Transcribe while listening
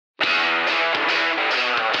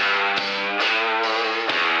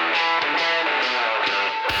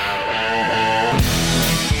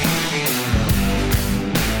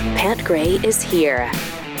Gray is here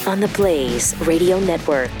on the Blaze Radio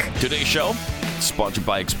Network. Today's show, sponsored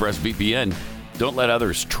by ExpressVPN. Don't let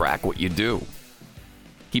others track what you do.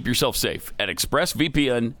 Keep yourself safe at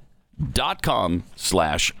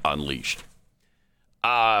expressvpn.com/unleashed.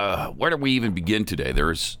 Where do we even begin today?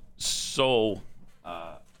 There's so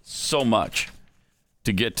much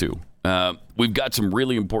to get to. We've got some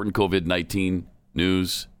really important COVID-19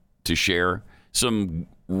 news to share. Some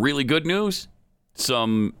really good news.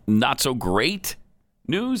 Some not so great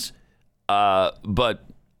news. But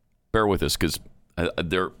bear with us because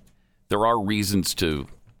there are reasons to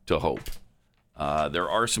hope. There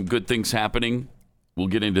are some good things happening. We'll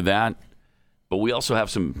get into that. But we also have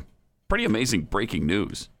some pretty amazing breaking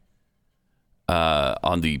news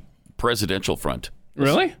on the presidential front.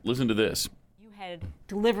 Really? Listen to this. You had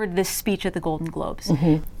delivered this speech at the Golden Globes,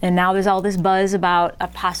 and now there's all this buzz about a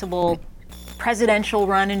possible presidential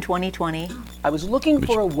run in 2020. I was looking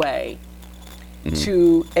for a way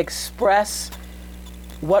to express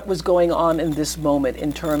what was going on in this moment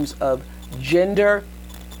in terms of gender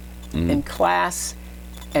and class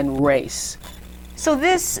and race. So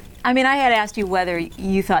this, I mean, I had asked you whether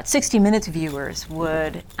you thought 60 Minutes viewers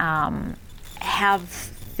would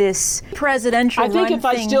have this presidential run I think if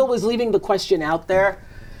thing. I still was leaving the question out there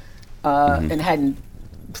and hadn't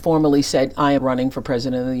formally said I am running for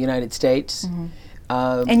president of the United States.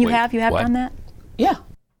 And you have what? done that? Yeah.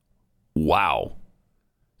 Wow.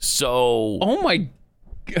 So. Oh my.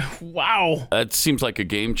 Wow. That seems like a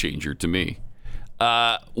game changer to me.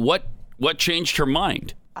 What changed her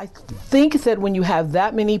mind? I think that when you have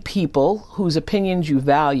that many people whose opinions you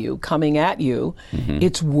value coming at you,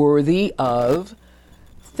 it's worthy of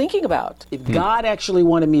thinking about. If God actually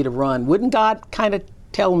wanted me to run, wouldn't God kind of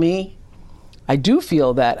tell me? I do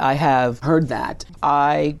feel that I have heard that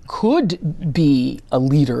I could be a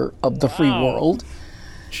leader of the free world.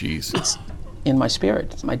 Jeez. It's in my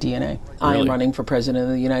spirit. It's my DNA. I am running for president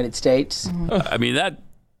of the United States. I mean,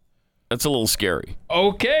 that's a little scary.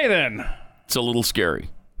 Okay, then. It's a little scary.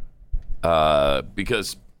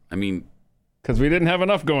 Because we didn't have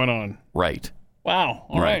enough going on. Right. Wow.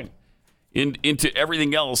 All right. Into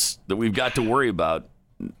everything else that we've got to worry about.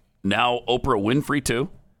 Now, Oprah Winfrey, too,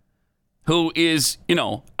 who is,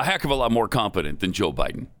 a heck of a lot more competent than Joe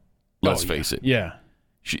Biden. Let's face it. Yeah.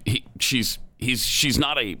 She's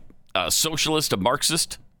not a socialist, a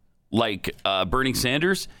Marxist like Bernie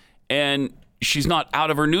Sanders, and she's not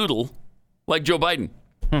out of her noodle like Joe Biden.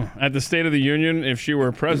 At the State of the Union, if she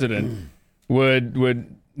were president,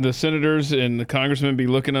 would the senators and the congressmen be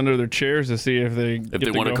looking under their chairs to see if they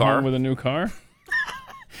want go a car home with a new car?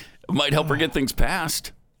 It might help her get things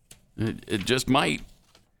passed. It just might.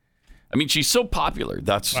 I mean, she's so popular.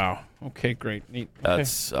 That's wow. Okay, great, neat. Okay.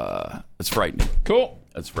 That's frightening. Cool.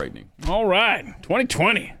 That's frightening. All right,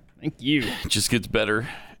 2020. Thank you. It just gets better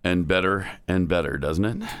and better and better, doesn't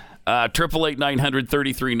it?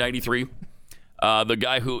 888-900-3393. The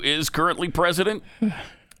guy who is currently president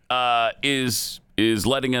is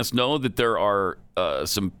letting us know that there are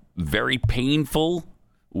some very painful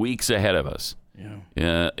weeks ahead of us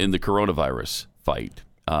in the coronavirus fight.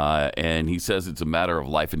 And he says it's a matter of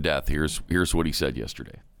life and death. Here's what he said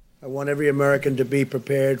yesterday. I want every American to be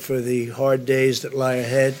prepared for the hard days that lie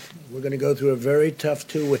ahead. We're going to go through a very tough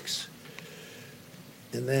 2 weeks.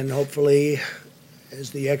 And then hopefully,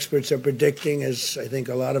 as the experts are predicting, as I think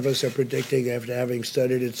a lot of us are predicting after having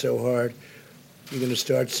studied it so hard, you're going to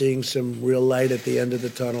start seeing some real light at the end of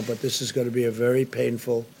the tunnel. But this is going to be a very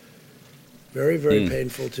painful, very, very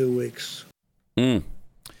painful 2 weeks. So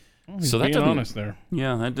that being honest there.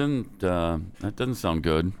 Yeah, that doesn't sound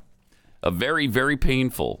good. A very, very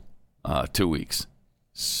painful 2 weeks.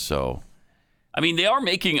 So, I mean, they are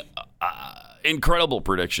making incredible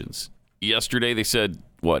predictions. Yesterday they said,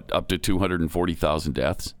 up to 240,000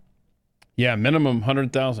 deaths? Yeah, minimum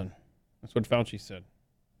 100,000. That's what Fauci said.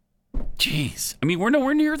 Jeez. I mean, we're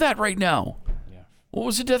nowhere near that right now. Yeah. What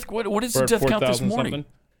was the death? What is the death count this morning?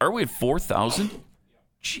 Something? Are we at 4,000?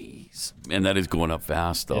 Jeez. Man, that is going up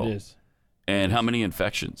fast, though. It is. And how many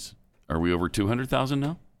infections? Are we over 200,000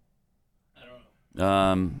 now? I don't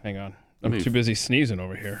know. Hang on. I'm too busy sneezing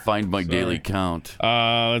over here. Find my daily count.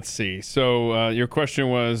 Let's see. So your question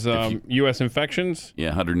was U.S. infections? Yeah,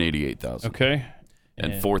 188,000. Okay.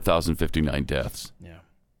 And 4,059 deaths. Yeah.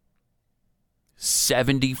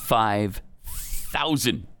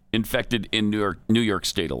 75,000 infected in New York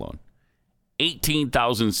State alone.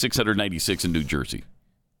 18,696 in New Jersey.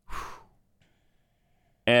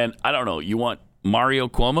 And I don't know, you want Mario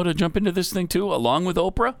Cuomo to jump into this thing too, along with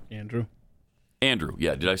Oprah? Andrew,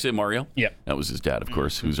 yeah. Did I say Mario? Yeah. That was his dad, of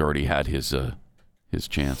course, who's already had his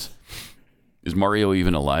chance. Is Mario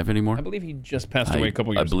even alive anymore? I believe he just passed away a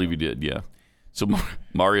couple years ago. I believe he did, yeah. So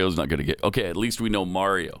Mario's not going to get... Okay, at least we know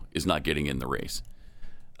Mario is not getting in the race.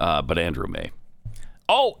 But Andrew may.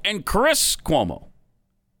 Oh, and Chris Cuomo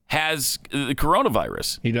has the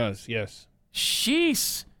coronavirus. He does, yes.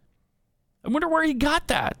 Jeez. I wonder where he got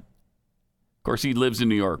that. Of course, he lives in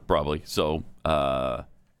New York, probably. So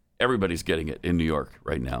everybody's getting it in New York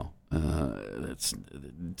right now. It's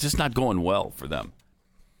just not going well for them.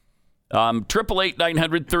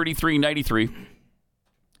 888-900-3393.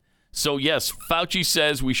 So, yes, Fauci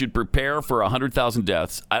says we should prepare for 100,000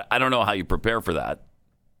 deaths. I don't know how you prepare for that.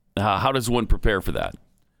 How does one prepare for that?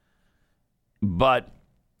 But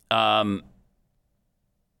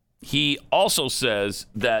he also says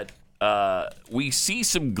that we see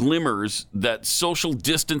some glimmers that social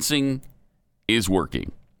distancing is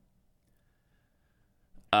working.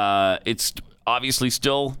 It's obviously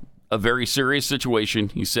still a very serious situation,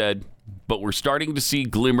 he said, but we're starting to see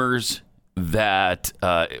glimmers that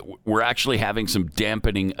we're actually having some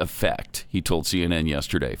dampening effect, he told CNN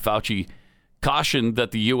yesterday. Fauci cautioned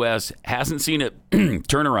that the U.S. hasn't seen a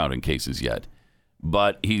turnaround in cases yet,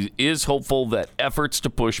 but he is hopeful that efforts to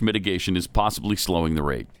push mitigation is possibly slowing the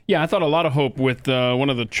rate. Yeah, I thought a lot of hope with one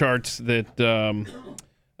of the charts that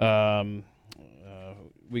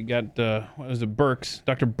we got, what was it, Birx?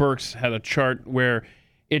 Dr. Birx had a chart where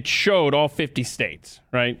it showed all 50 states,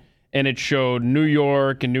 right? And it showed New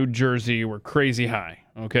York and New Jersey were crazy high,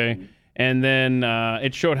 okay? And then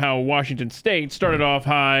it showed how Washington State started off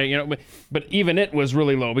high, but even it was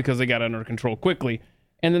really low because they got under control quickly.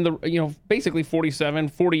 And then basically 47,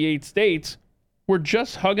 48 states were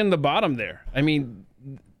just hugging the bottom there. I mean,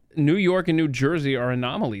 New York and New Jersey are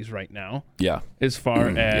anomalies right now. Yeah. As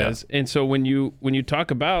far as, and so when you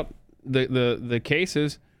talk about the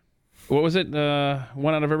cases, what was it? 1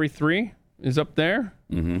 out of every 3 is up there,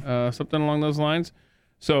 something along those lines.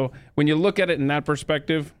 So when you look at it in that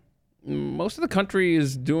perspective, most of the country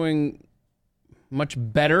is doing much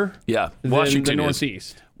better than the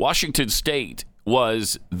Northeast. Washington State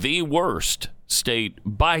was the worst state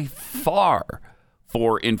by far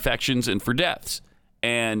for infections and for deaths,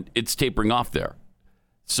 and it's tapering off there.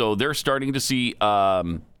 So they're starting to see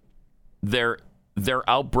their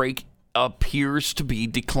outbreak appears to be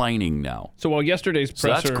declining now. So while yesterday's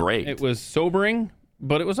presser, that's great. It was sobering,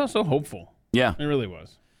 but it was also hopeful. Yeah. It really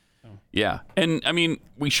was. Yeah. And I mean,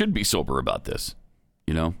 we should be sober about this.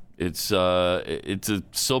 It's a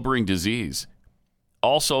sobering disease.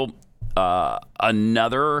 Also,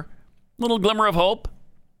 another little glimmer of hope.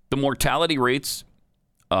 The mortality rates,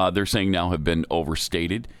 they're saying now have been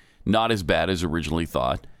overstated. Not as bad as originally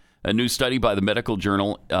thought. A new study by the medical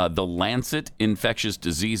journal, The Lancet Infectious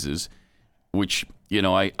Diseases, which,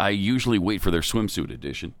 I usually wait for their swimsuit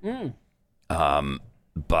edition.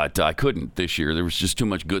 But I couldn't this year. There was just too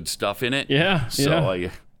much good stuff in it. Yeah. So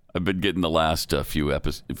I've been getting the last few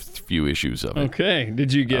issues of it. Okay.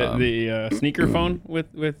 Did you get the sneaker phone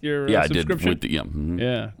with your subscription? I did.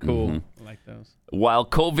 Yeah, cool. I like those. While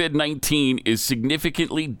COVID-19 is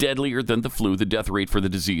significantly deadlier than the flu, the death rate for the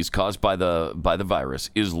disease caused by the virus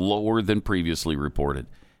is lower than previously reported.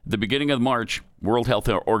 At the beginning of March, World Health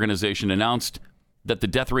Organization announced that the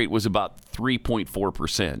death rate was about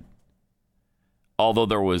 3.4%. Although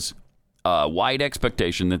there was a wide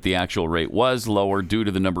expectation that the actual rate was lower due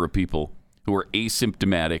to the number of people who are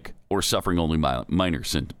asymptomatic or suffering only minor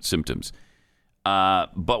symptoms.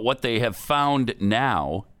 But what they have found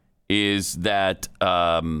now is that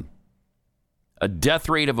a death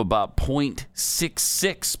rate of about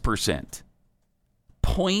 0.66%.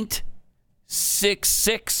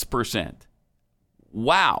 0.66%.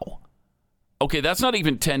 Wow. Okay, that's not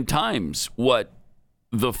even 10 times what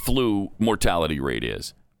the flu mortality rate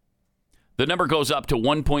is. The number goes up to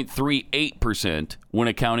 1.38% when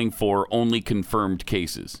accounting for only confirmed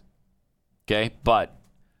cases. Okay, but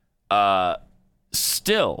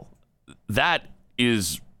still, that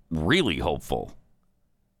is really hopeful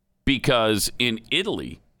because in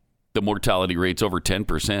Italy, the mortality rate's over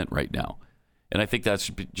 10% right now. And I think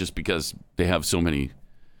that's just because they have so many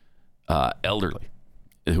elderly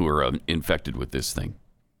who are infected with this thing.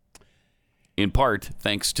 In part,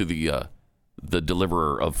 thanks to the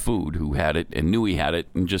deliverer of food who had it and knew he had it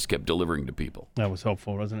and just kept delivering to people. That was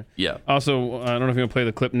helpful, wasn't it? Yeah. Also, I don't know if you're going to play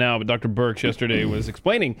the clip now, but Dr. Birx yesterday was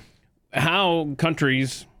explaining how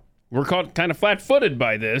countries were caught kind of flat-footed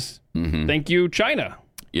by this. Thank you, China.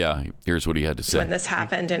 Yeah, here's what he had to say. When this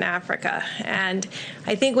happened in Africa. And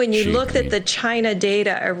I think when you looked at the China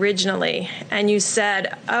data originally and you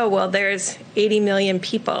said, oh, well, there's 80 million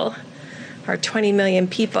people or 20 million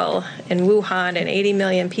people in Wuhan and 80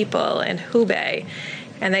 million people in Hubei,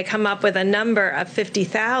 and they come up with a number of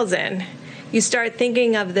 50,000, you start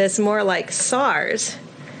thinking of this more like SARS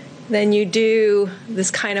than you do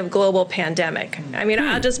this kind of global pandemic. I mean,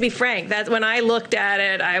 I'll just be frank. That's when I looked at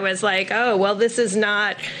it, I was like, oh, well, this is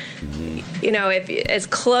not, if as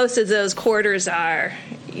close as those quarters are,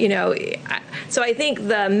 So I think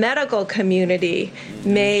the medical community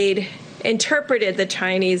interpreted the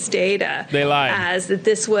Chinese data as that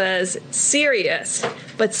this was serious,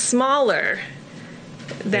 but smaller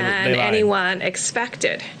than anyone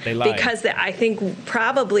expected. They lied. Because I think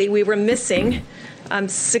probably we were missing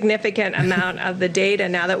significant amount of the data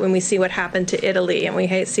now that when we see what happened to Italy and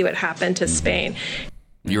we see what happened to Spain.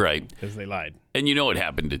 You're right. Because they lied. And you know what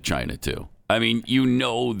happened to China, too. I mean, you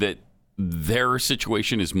know that their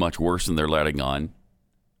situation is much worse than they're letting on.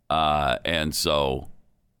 And so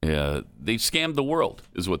they scammed the world,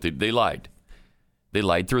 is what they lied. They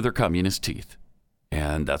lied through their communist teeth.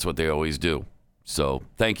 And that's what they always do. So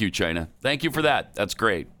thank you, China. Thank you for that. That's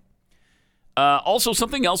great. Also,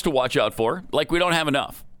 something else to watch out for. Like, we don't have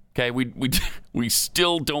enough. Okay, we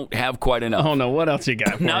still don't have quite enough. Oh no, what else you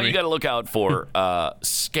got? Now you got to look out for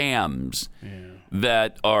scams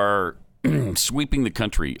that are sweeping the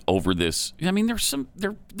country over this. I mean,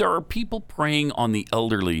 there are people preying on the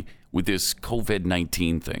elderly with this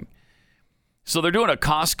COVID-19 thing. So they're doing a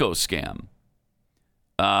Costco scam,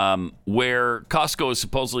 where Costco is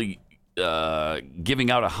supposedly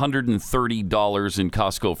giving out $130 in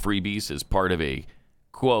Costco freebies as part of a,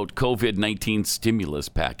 quote, COVID-19 stimulus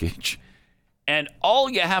package. And all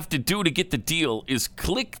you have to do to get the deal is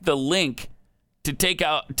click the link to take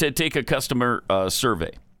a customer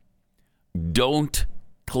survey. Don't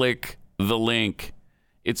click the link.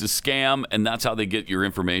 It's a scam, and that's how they get your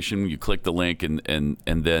information. You click the link, and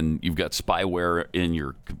then you've got spyware in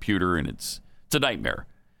your computer, and it's a nightmare.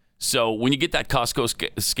 So when you get that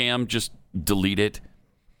Costco scam, just delete it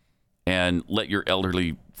and let your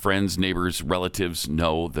elderly friends, neighbors, relatives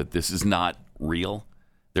know that this is not real.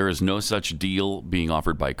 There is no such deal being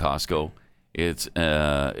offered by Costco. It's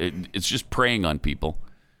just preying on people,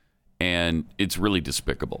 and it's really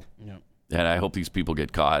despicable. Yep. And I hope these people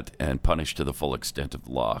get caught and punished to the full extent of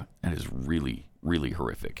the law. That is really, really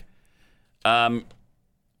horrific.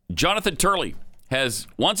 Jonathan Turley has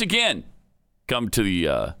once again come to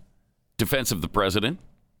the defense of the president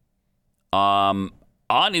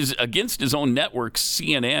against his own network,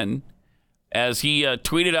 CNN, as he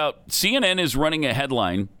tweeted out, CNN is running a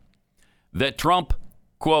headline that Trump,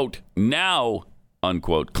 quote, now,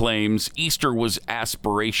 unquote, claims Easter was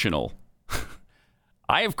aspirational.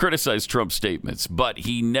 I have criticized Trump's statements, but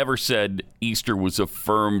he never said Easter was a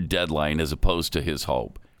firm deadline as opposed to his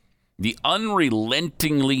hope. The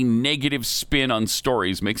unrelentingly negative spin on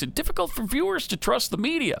stories makes it difficult for viewers to trust the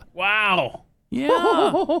media. Wow.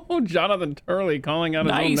 Yeah. Jonathan Turley calling out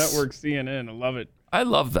his own network, CNN. I love it. I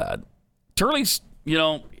love that. Turley's,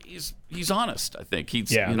 he's honest, I think.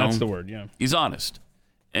 That's the word, yeah. He's honest.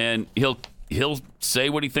 And he'll say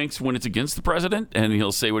what he thinks when it's against the president, and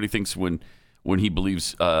he'll say what he thinks when he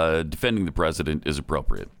believes defending the president is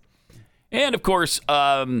appropriate. And, of course,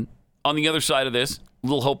 on the other side of this,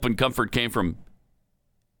 little hope and comfort came from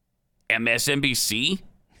MSNBC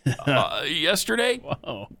yesterday.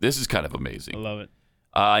 Wow. This is kind of amazing. I love it.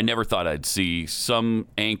 I never thought I'd see some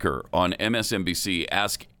anchor on MSNBC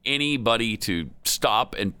ask anybody to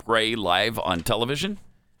stop and pray live on television.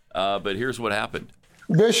 But here's what happened.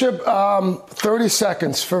 Bishop, 30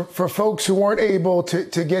 seconds for folks who weren't able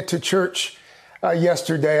to get to church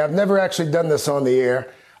yesterday. I've never actually done this on the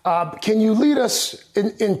air. Can you lead us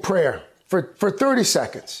in prayer for 30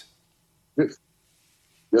 seconds?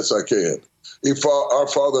 Yes, I can. Our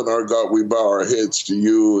Father and our God, we bow our heads to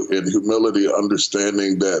you in humility,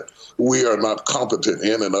 understanding that we are not competent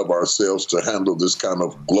in and of ourselves to handle this kind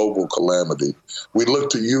of global calamity. We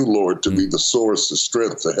look to you, Lord, to be the source, the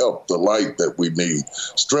strength, the help, the light that we need.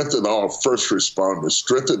 Strengthen our first responders,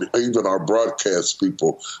 strengthen even our broadcast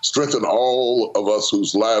people, strengthen all of us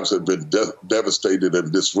whose lives have been devastated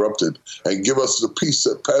and disrupted, and give us the peace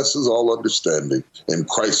that passes all understanding. In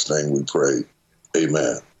Christ's name we pray.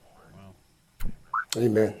 Amen.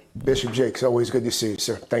 Amen. Bishop Jakes, always good to see you,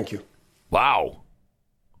 sir. Thank you. Wow.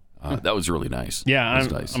 That was really nice. Yeah,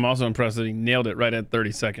 I'm also impressed that he nailed it right at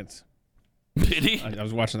 30 seconds. Did he? I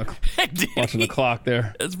was watching the clock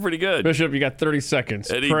there. That's pretty good. Bishop, you got 30 seconds.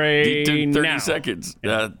 Pray he did 30 now. seconds.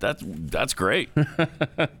 Yeah. That's great.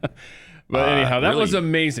 But anyhow, that was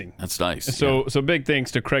amazing. That's nice. So big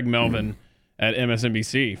thanks to Craig Melvin at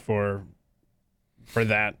MSNBC for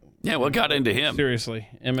that. Yeah, what got into him? Seriously,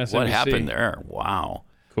 MSNBC. What happened there? Wow.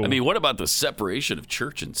 Cool. I mean, what about the separation of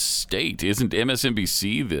church and state? Isn't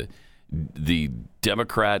MSNBC the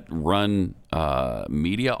Democrat-run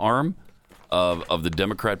media arm of the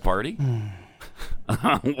Democrat Party?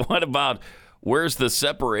 What about where's the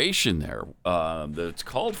separation there that's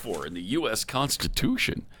called for in the U.S.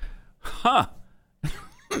 Constitution? Huh.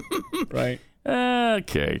 Right.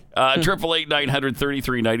 Okay.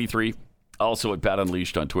 888-900-3393. Also at Pat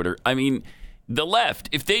Unleashed on Twitter. I mean, the left,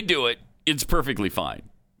 if they do it, it's perfectly fine.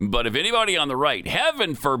 But if anybody on the right,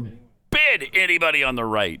 heaven forbid anybody on the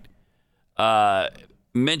right,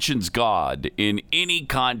 mentions God in any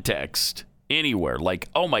context, anywhere, like,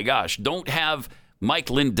 oh my gosh, don't have Mike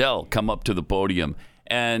Lindell come up to the podium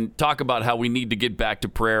and talk about how we need to get back to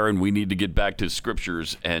prayer and we need to get back to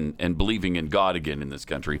scriptures and believing in God again in this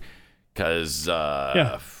country. Because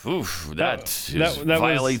that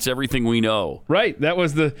violates everything we know. Right. That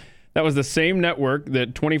was the same network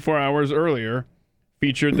that 24 hours earlier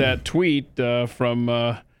featured that tweet from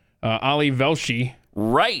Ali Velshi.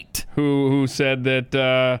 Right. Who said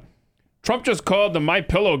that Trump just called the My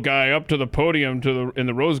Pillow guy up to the podium in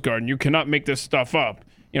the Rose Garden. You cannot make this stuff up.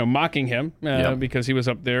 Mocking him because he was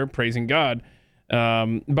up there praising God.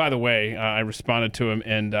 By the way, I responded to him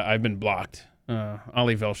and I've been blocked.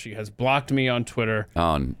 Ali Velshi has blocked me on Twitter.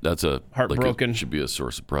 That's heartbroken. Should be a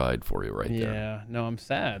source of pride for you, right there. Yeah, no, I'm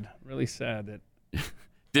sad. Really sad that.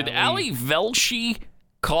 Did Ali Velshi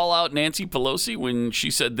call out Nancy Pelosi when she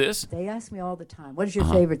said this? They ask me all the time, "What is your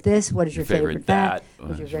favorite this? What is your favorite that?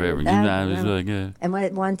 What is your favorite that?" And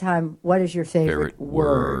at one time, "What is your favorite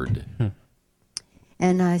word?"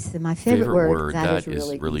 And I said, "My favorite word that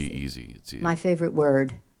is really easy. It's easy. My favorite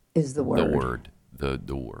word is the word. The word.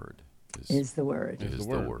 The word." Is the word. Is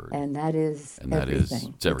the word. And that is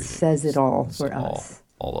everything. It's everything. It says it all for us.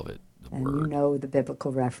 All of it. And you know the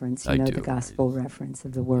biblical reference. You know the gospel reference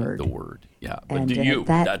of the word. The word. Yeah. But do you?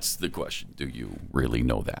 That's the question. Do you really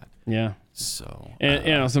know that? Yeah. So.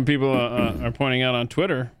 And some people are pointing out on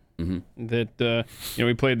Twitter that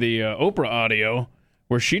we played the Oprah audio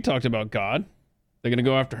where she talked about God. They're going to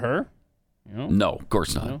go after her? No, of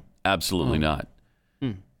course not. Absolutely not.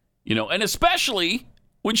 And especially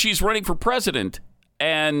when she's running for president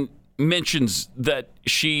and mentions that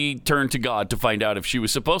she turned to God to find out if she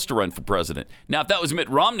was supposed to run for president. Now, if that was Mitt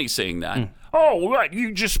Romney saying that, oh, what,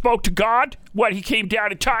 you just spoke to God? What, he came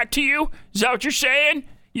down to talk to you? Is that what you're saying?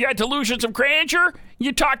 You had delusions of grandeur?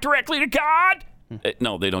 You talk directly to God?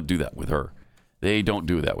 No, they don't do that with her. They don't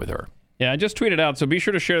do that with her. Yeah, I just tweeted out, so be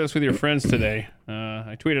sure to share this with your friends today.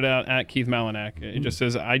 I tweeted out at Keith Malinak. It just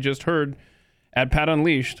says, I just heard at Pat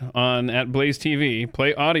Unleashed at Blaze TV,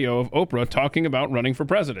 play audio of Oprah talking about running for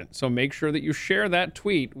president. So make sure that you share that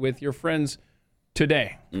tweet with your friends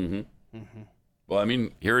today. Well, I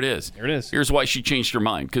mean, here it is. Here it is. Here's why she changed her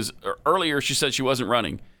mind. Because earlier she said she wasn't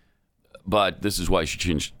running, but this is why she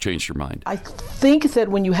changed her mind. I think that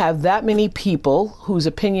when you have that many people whose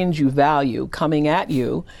opinions you value coming at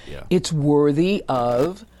you, it's worthy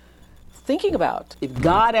of thinking about. If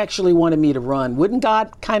God actually wanted me to run, wouldn't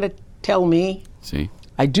God kind of tell me? See?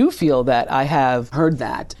 I do feel that I have heard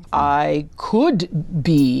that I could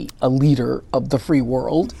be a leader of the free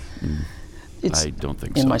world. It's I don't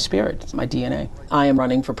think so. in my spirit. It's my DNA. I am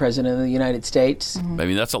running for president of the United States. I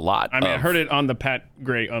mean, that's a lot. I mean, I heard it on the Pat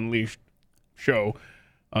Gray Unleashed show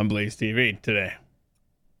on Blaze TV today.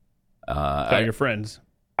 Tell your friends.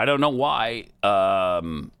 I don't know why. I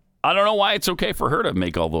don't know why it's okay for her to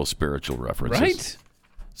make all those spiritual references. Right?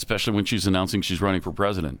 Especially when she's announcing she's running for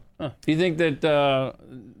president. Do you think that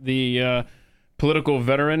the political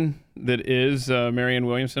veteran that is Marianne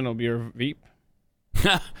Williamson will be her Veep?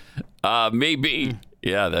 Maybe.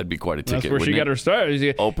 Yeah, that'd be quite a ticket. That's where she got her start.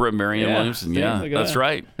 Oprah and Marianne Williamson. Yeah, that's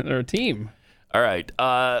right. They're a team. All right.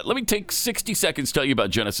 Let me take 60 seconds to tell you about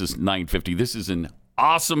Genesis 950. This is an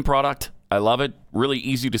awesome product. I love it. Really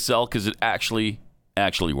easy to sell because it actually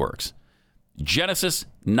works. Genesis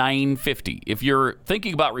 950. If you're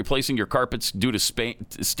thinking about replacing your carpets due to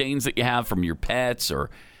stains that you have from your pets or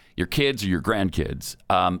your kids or your grandkids,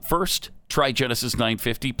 first try Genesis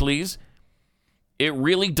 950, please. It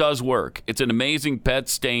really does work. It's an amazing pet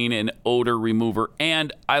stain and odor remover,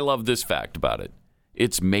 and I love this fact about it.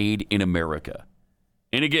 It's made in America.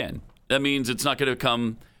 And again, that means it's not going to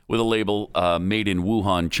come with a label made in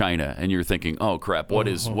Wuhan, China, and you're thinking, oh crap,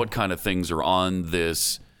 what kind of things are on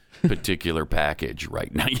this particular package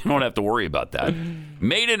right now? You don't have to worry about that.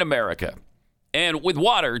 Made in America. And with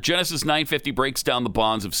water, Genesis 950 breaks down the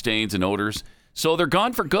bonds of stains and odors, so they're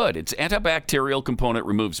gone for good. Its antibacterial component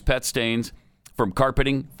removes pet stains from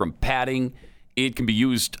carpeting, from padding. It can be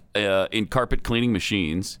used in carpet cleaning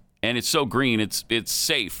machines, and it's so green, it's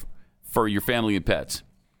safe for your family and pets.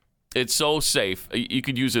 It's so safe. You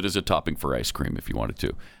could use it as a topping for ice cream if you wanted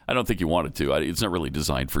to. I don't think you wanted to. It's not really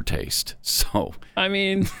designed for taste. So, I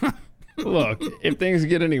mean, look, if things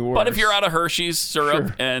get any worse. But if you're out of Hershey's syrup,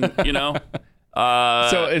 Sure. and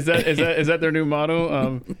so is that their new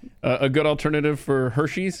motto? A good alternative for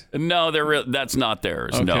Hershey's? No, that's not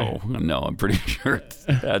theirs. Okay. No, I'm pretty sure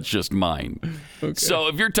that's just mine. Okay. So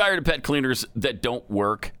if you're tired of pet cleaners that don't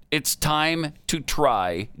work, it's time to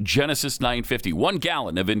try Genesis 950. 1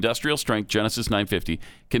 gallon of industrial strength Genesis 950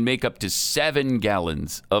 can make up to 7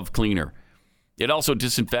 gallons of cleaner. It also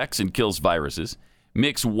disinfects and kills viruses.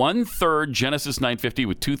 Mix 1/3 Genesis 950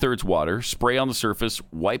 with 2/3 water. Spray on the surface.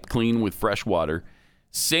 Wipe clean with fresh water.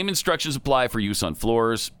 Same instructions apply for use on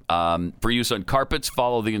floors. For use on carpets,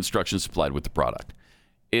 follow the instructions supplied with the product.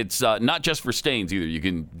 It's not just for stains either. You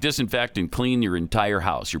can disinfect and clean your entire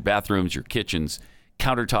house, your bathrooms, your kitchens,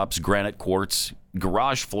 countertops, granite, quartz,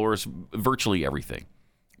 garage floors, virtually everything.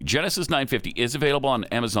 Genesis 950 is available on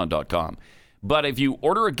Amazon.com. But if you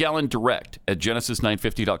order a gallon direct at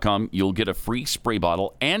Genesis950.com, you'll get a free spray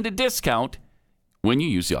bottle and a discount when you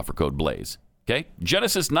use the offer code BLAZE. Okay?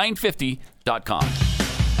 Genesis950.com.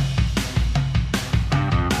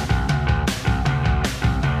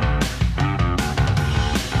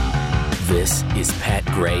 This is Pat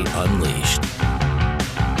Gray Unleashed.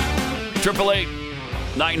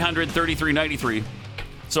 888-900-3393.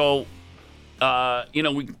 So,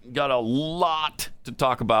 we got a lot to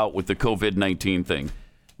talk about with the COVID-19 thing,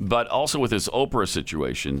 but also with this Oprah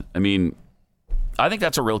situation. I mean, I think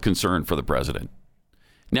that's a real concern for the president.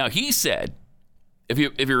 Now, he said, if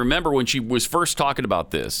you remember when she was first talking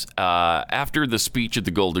about this, after the speech at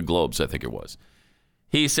the Golden Globes, I think it was,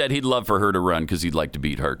 he said he'd love for her to run because he'd like to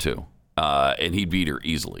beat her too. And he'd beat her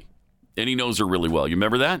easily. And he knows her really well. You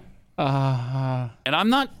remember that? And I'm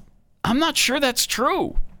not sure that's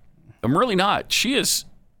true. I'm really not. She is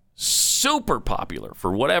super popular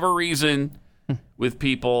for whatever reason with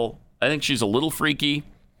people. I think she's a little freaky.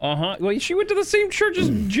 Well, she went to the same church as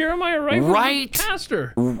Jeremiah Wright, right?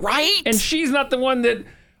 Pastor, right? And she's not the one that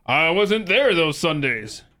I wasn't there those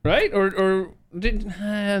Sundays, right? Or did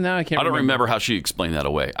now I can't. I don't remember how she explained that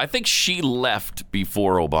away. I think she left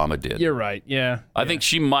before Obama did. You're right. Yeah. I think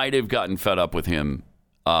she might have gotten fed up with him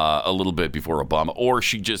a little bit before Obama, or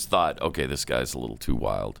she just thought, okay, this guy's a little too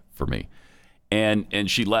wild for me, and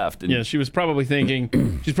she left. And yeah, she was probably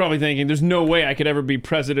thinking. She's probably thinking, there's no way I could ever be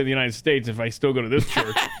president of the United States if I still go to this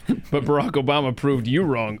church. But Barack Obama proved you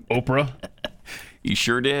wrong, Oprah. He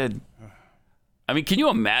sure did. I mean, can you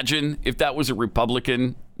imagine if that was a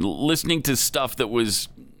Republican listening to stuff that was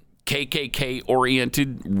KKK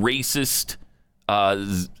oriented, racist,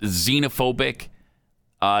 xenophobic?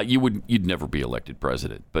 You'd never be elected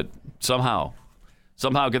president. But somehow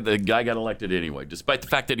the guy got elected anyway, despite the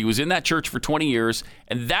fact that he was in that church for 20 years,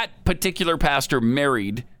 and that particular pastor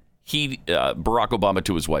married Barack Obama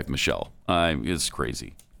to his wife Michelle. It's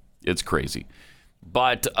crazy. It's crazy.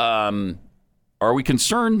 But are we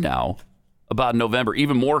concerned now about November?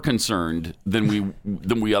 Even more concerned than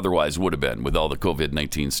we otherwise would have been with all the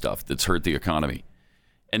COVID-19 stuff that's hurt the economy.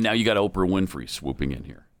 And now you got Oprah Winfrey swooping in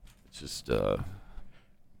here. It's just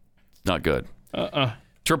not good.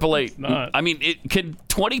 888. I mean, can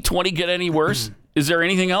 2020 get any worse? Is there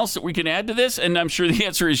anything else that we can add to this? And I'm sure the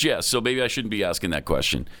answer is yes. So maybe I shouldn't be asking that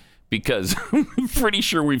question because I'm pretty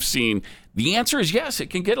sure we've seen the answer is yes. It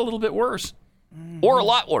can get a little bit worse or a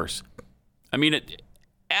lot worse. I mean,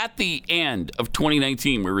 at the end of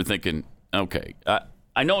 2019, we were thinking, okay,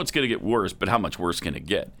 I know it's going to get worse, but how much worse can it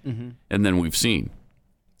get? Mm-hmm. And then we've seen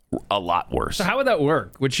a lot worse. So how would that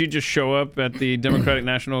work? Would she just show up at the Democratic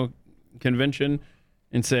National Convention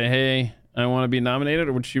and say, "Hey, I want to be nominated,"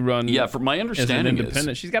 or would she run? Yeah, from my understanding, as an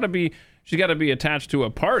independent, she's got to be attached to a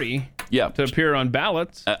party. Yeah. To appear on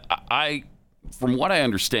ballots. From what I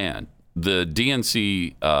understand, the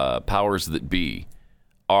DNC powers that be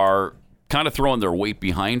are kind of throwing their weight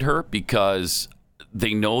behind her because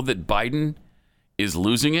they know that Biden is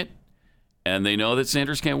losing it, and they know that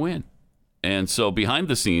Sanders can't win. And so behind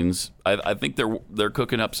the scenes, I think they're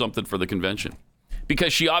cooking up something for the convention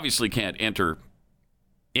because she obviously can't enter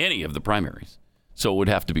any of the primaries. So it would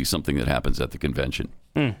have to be something that happens at the convention.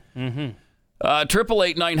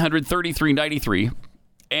 888-900-3393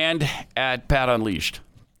 and at Pat Unleashed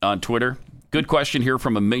on Twitter. Good question here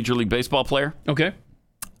from a Major League Baseball player. Okay.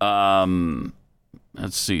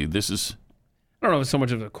 Let's see. This is... I don't know if it's so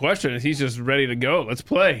much of a question. He's just ready to go. Let's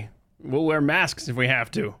play. We'll wear masks if we have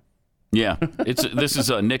to. Yeah. This is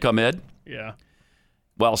Nick Ahmed. Yeah.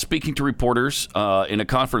 While speaking to reporters in a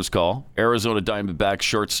conference call, Arizona Diamondbacks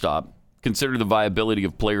shortstop consider the viability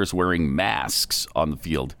of players wearing masks on the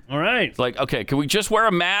field. All right. It's like, okay, can we just wear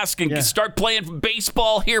a mask and start playing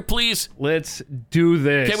baseball here, please? Let's do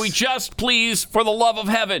this. Can we just, please, for the love of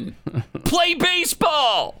heaven, play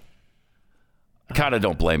baseball? I kind of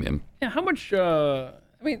don't blame him. Yeah, how much,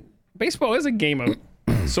 baseball is a game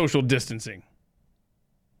of social distancing.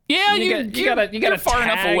 Yeah, you gotta far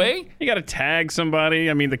tag, enough away. You gotta tag somebody.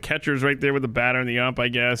 I mean, the catcher's right there with the batter and the ump, I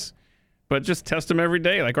guess. But just test them every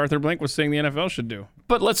day, like Arthur Blank was saying the NFL should do.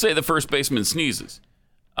 But let's say the first baseman sneezes.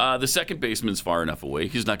 The second baseman's far enough away.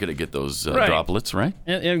 He's not going to get those droplets, right?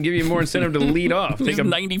 And give you more incentive to lead off. He's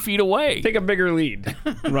 90 feet away. Take a bigger lead,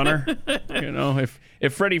 runner.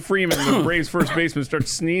 If Freddie Freeman, the Braves' first baseman, starts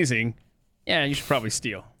sneezing, you should probably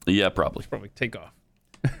steal. Yeah, probably. Probably take off.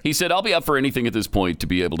 He said, I'll be up for anything at this point to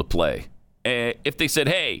be able to play. If they said,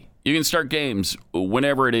 hey, you can start games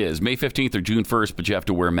whenever it is, May 15th or June 1st, but you have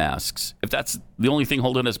to wear masks. If that's the only thing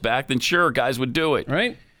holding us back, then sure, guys would do it.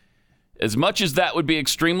 Right. As much as that would be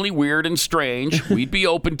extremely weird and strange, we'd be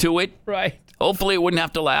open to it. Right. Hopefully it wouldn't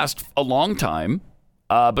have to last a long time.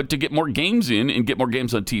 But to get more games in and get more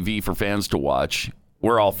games on TV for fans to watch,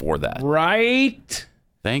 we're all for that. Right.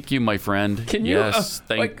 Thank you, my friend. Can you? Yes,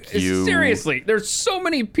 thank you. Seriously, there's so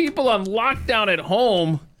many people on lockdown at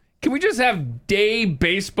home. Can we just have day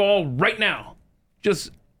baseball right now?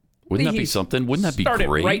 Just wouldn't that be something? Wouldn't that be great? Start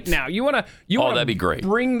it right now. You want to? That'd be great.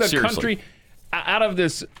 Bring the Seriously. country out of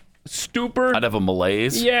this stupor. Out of a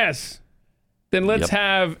malaise. Yes. Then let's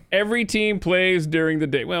have every team plays during the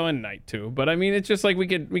day. Well, and night too. But I mean, it's just like we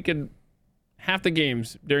could half the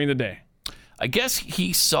games during the day. I guess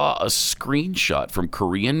he saw a screenshot from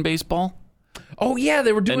Korean baseball. Oh yeah,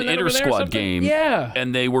 they were doing an that inter-squad game. Yeah,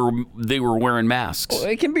 and they were wearing masks. Well,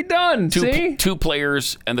 it can be done. Two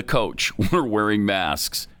players and the coach were wearing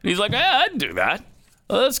masks. And he's like, I'd do that.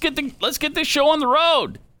 Let's get this show on the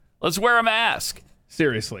road. Let's wear a mask.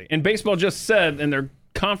 Seriously. And baseball just said in their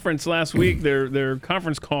conference last week, their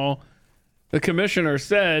conference call, the commissioner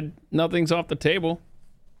said nothing's off the table.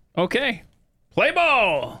 Okay, play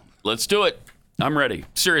ball. Let's do it. I'm ready.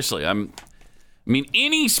 Seriously,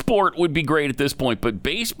 any sport would be great at this point, but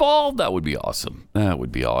baseball, that would be awesome. That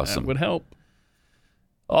would be awesome. That would help.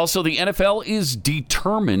 Also, the NFL is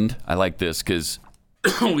determined. I like this because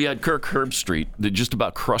we had Kirk Herbstreit that just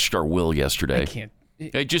about crushed our will yesterday.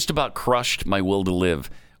 It just about crushed my will to live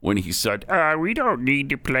when he said, we don't need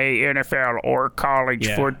to play NFL or college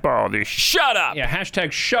football. Shut up. Yeah,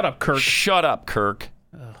 hashtag shut up, Kirk. Shut up, Kirk.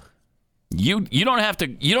 Ugh. You don't have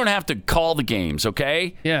to call the games,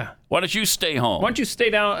 okay? Yeah. Why don't you stay home? Why don't you stay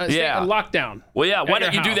down? Stay in lockdown. Well, yeah. Why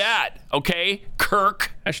don't you do that? Okay,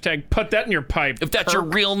 Kirk. Hashtag put that in your pipe. If that's your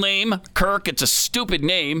real name, Kirk, it's a stupid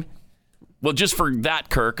name. Well, just for that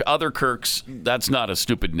Kirk, other Kirks, that's not a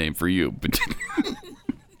stupid name for you. But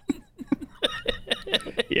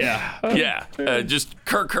just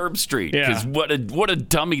Kirk Herbstreit. Because what a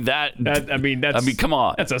dummy that. Come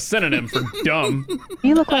on. That's a synonym for dumb.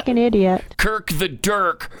 You look like an idiot. Kirk the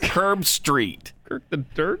Dirk Herbstreit. Kirk the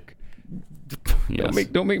Dirk? Yes.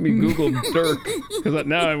 Don't make me Google Dirk, because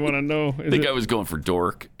now I want to know. I think I was going for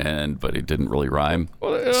dork, but it didn't really rhyme,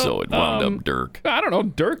 so it wound up Dirk. I don't know.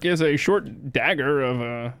 Dirk is a short dagger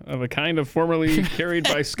of a kind of formerly carried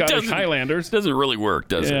by Scottish Highlanders. Doesn't really work,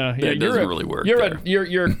 does it? Yeah, it doesn't really work.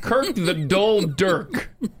 You're Kirk the dull Dirk.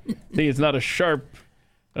 See, it's not a sharp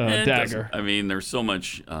dagger. I mean, there's so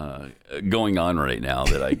much going on right now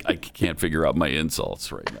that I can't figure out my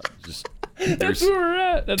insults right now. That's where we're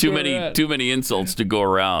at. Too many insults to go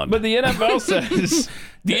around. But the NFL says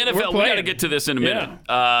the NFL. We got to get to this in a minute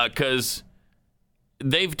because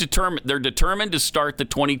they're determined to start the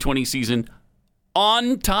 2020 season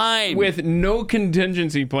on time with no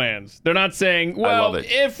contingency plans. They're not saying, well,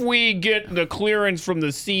 if we get the clearance from the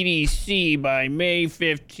CDC by May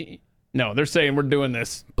 15th. No, they're saying we're doing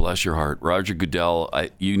this. Bless your heart. Roger Goodell,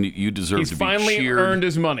 you deserve to be cheered. He's finally earned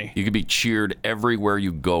his money. You can be cheered everywhere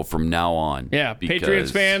you go from now on. Yeah,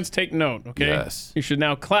 Patriots fans, take note, okay? Yes. You should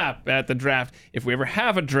now clap at the draft if we ever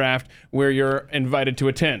have a draft where you're invited to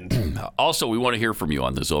attend. Also, we want to hear from you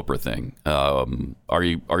on this Oprah thing. Are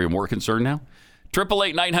you more concerned now?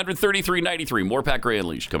 888-900-3393. More Pat Gray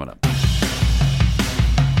Unleashed coming up.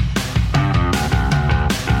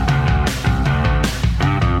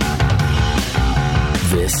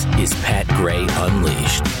 This is Pat Gray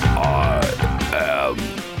Unleashed. I am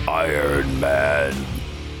Iron Man.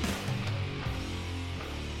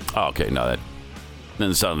 Oh, okay, no, that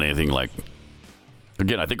doesn't sound anything like...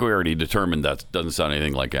 Again, I think we already determined that doesn't sound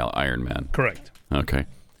anything like Iron Man. Correct. Okay.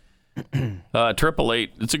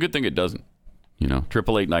 888, it's a good thing it doesn't.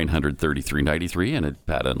 888-900-3393 and at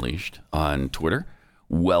Pat Unleashed on Twitter.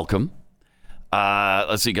 Welcome.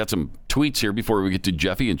 Let's see, got some tweets here before we get to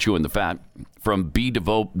Jeffy and chewing the fat. From B. de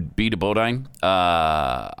Bodine.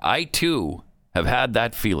 I, too, have had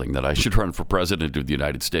that feeling that I should run for president of the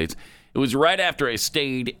United States. It was right after I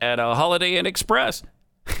stayed at a Holiday Inn Express.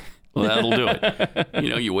 Well, that'll do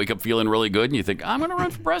it. You wake up feeling really good and you think, I'm going to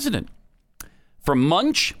run for president. From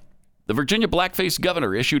Munch, the Virginia blackface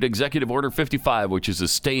governor issued Executive Order 55, which is a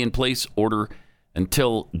stay-in-place order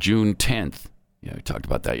until June 10th. Yeah, we talked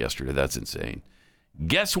about that yesterday. That's insane.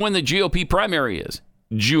 Guess when the GOP primary is?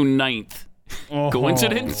 June 9th.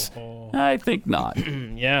 Coincidence? I think not.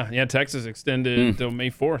 Yeah. Texas extended until May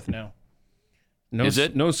 4th now. Is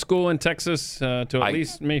it? No school in Texas till at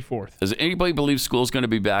least May 4th. Does anybody believe school's going to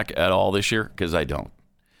be back at all this year? Because I don't.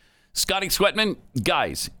 Scotty Sweatman,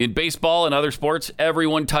 guys, in baseball and other sports,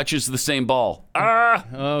 everyone touches the same ball.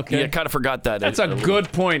 Okay. Yeah, kind of forgot that. That's a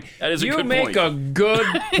good point. That is a good point. You make a good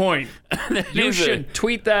point. You should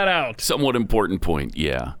tweet that out. Somewhat important point.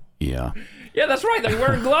 Yeah. Yeah, that's right. They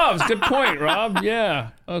wear gloves. Good point, Rob. Yeah.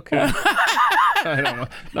 Okay. I don't know.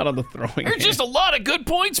 Not on the throwing. There's just a lot of good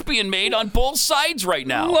points being made on both sides right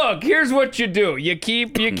now. Look, here's what you do. You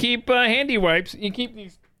keep handy wipes. You keep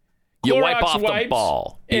these. You Clorox wipe off wipes the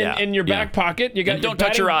ball in your back pocket. You got and don't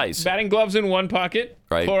touch your eyes. Batting gloves in one pocket.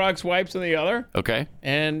 Right. Clorox wipes in the other. Okay.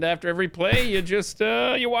 And after every play, you just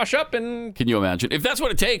you wash up and. Can you imagine? If that's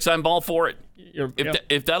what it takes, I'm all for it.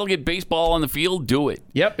 If that'll get baseball on the field, do it.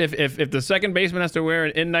 Yep. If the second baseman has to wear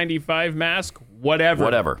an N95 mask,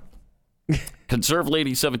 whatever. Conserve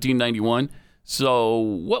Lady 1791. So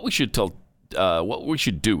what we should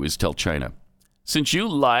do is tell China, since you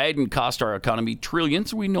lied and cost our economy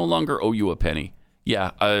trillions, we no longer owe you a penny.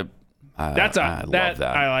 Yeah, I love that.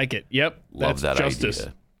 I like it. Yep, love that justice.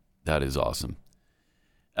 idea. That is awesome.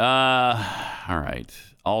 All right.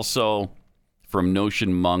 Also, from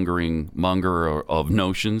monger of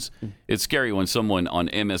notions, it's scary when someone on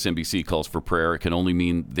MSNBC calls for prayer. It can only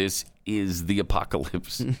mean this is the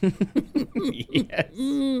apocalypse. Yes.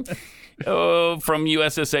 From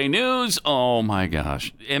USSA News, oh my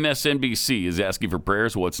gosh. MSNBC is asking for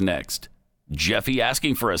prayers. What's next? Jeffy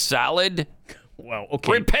asking for a salad? Well,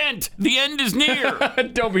 okay. Repent! The end is near!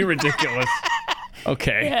 Don't be ridiculous.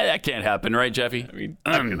 Okay. Yeah, that can't happen, right, Jeffy? I mean,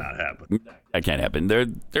 that cannot happen. That can't happen.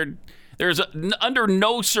 There's under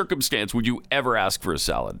no circumstance would you ever ask for a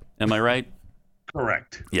salad. Am I right?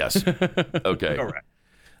 Correct. Yes. Okay. Correct.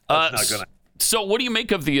 That's not gonna. So, what do you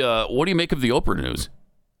make of the Oprah news?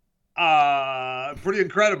 Pretty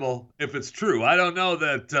incredible if it's true. I don't know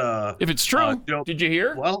that. If it's true, did you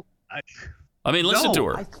hear? Well, I mean, listen to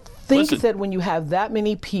her. I think that when you have that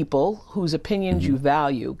many people whose opinions you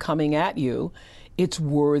value coming at you, it's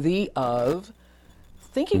worthy of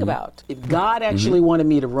thinking about. If God actually wanted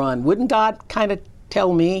me to run, wouldn't God kind of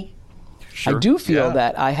tell me? Sure. I do feel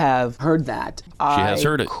that I have heard that. She has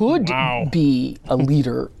heard it. Could be a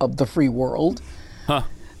leader of the free world. Huh.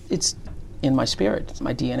 It's in my spirit. It's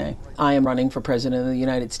my DNA. I am running for president of the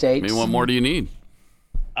United States. I mean, what more do you need?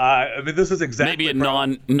 I mean, this is exactly... Maybe a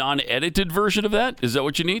non-edited version of that? Is that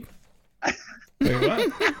what you need? Wait,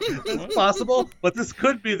 what? It's possible, but this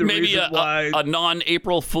could be the reason why... a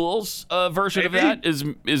non-April Fool's version of that is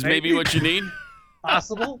maybe what you need?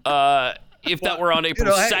 Possible. If that were on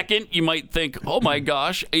April 2nd, you might think, oh my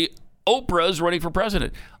gosh, Oprah's running for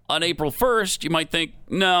president. On April 1st, you might think,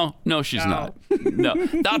 no, she's not. No,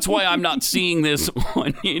 that's why I'm not seeing this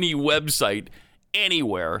on any website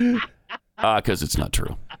anywhere, because it's not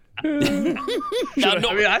true. I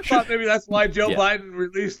thought maybe that's why Joe Biden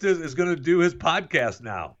released is going to do his podcast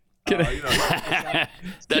now.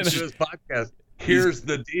 That's his podcast. Here's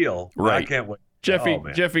the deal. Right. I can't wait.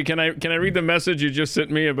 Jeffy, can I read the message you just sent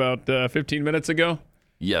me about 15 minutes ago?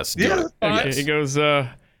 Yes. Okay. He goes,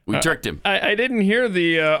 we tricked him. I didn't hear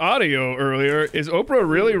the audio earlier. Is Oprah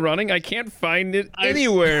really running? I can't find it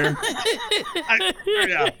anywhere.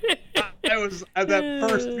 I was at that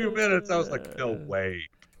first few minutes. I was like, no way.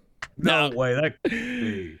 No way. That could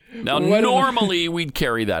be. Now, normally we'd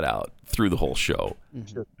carry that out through the whole show.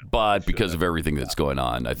 But because of everything that's going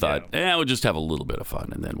on, I thought, we'll just have a little bit of fun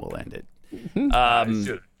and then we'll end it.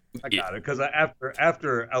 I got it. Because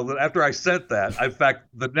after I sent that, in fact,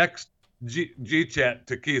 the next G chat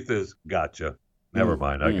to Keith is gotcha. Never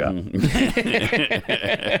mind, I got it.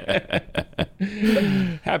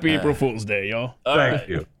 Happy April Fool's Day, y'all. Thank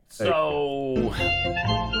you. So,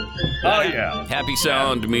 happy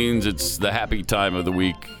sound means it's the happy time of the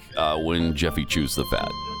week when Jeffy chews the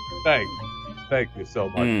fat. Thank you so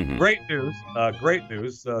much. Great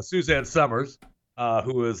news. Suzanne Summers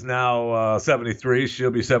who is now 73.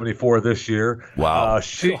 She'll be 74 this year. Wow.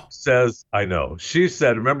 She says, I know. She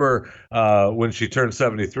said, remember when she turned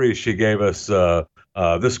 73, she gave us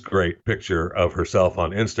this great picture of herself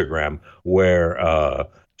on Instagram where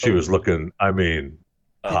she was looking,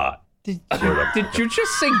 hot. Did you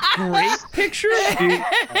just say great picture?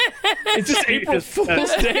 Is this April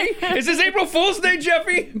Fool's Day? Is this April Fool's Day,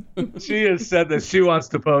 Jeffy? She has said that she wants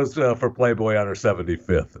to pose for Playboy on her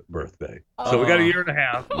 75th birthday. So we got a year and a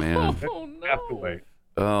half. Man. Have to wait.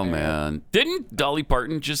 Oh, man. Didn't Dolly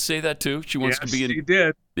Parton just say that, too? She wants to be in... she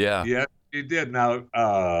did. Yeah. Yeah, she did. Now,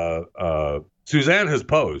 Suzanne has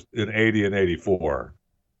posed in 80 and 84.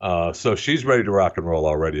 So she's ready to rock and roll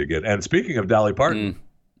already again. And speaking of Dolly Parton...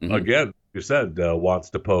 Again, you said wants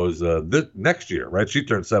to pose this next year, right? She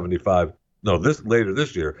turned 75. No, later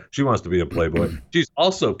this year. She wants to be in Playboy. She's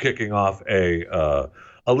also kicking off a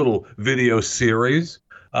little video series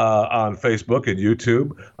on Facebook and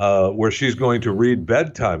YouTube where she's going to read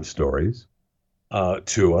bedtime stories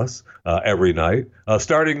to us every night.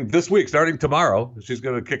 Starting this week, starting tomorrow, she's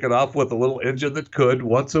going to kick it off with a little engine that could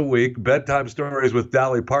once a week, bedtime stories with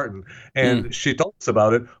Dolly Parton. And she told us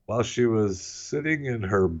about it while she was sitting in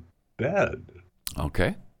her bed.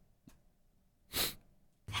 Okay.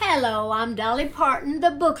 Hello, I'm Dolly Parton,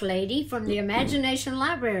 the book lady from the Imagination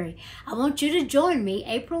Library. I want you to join me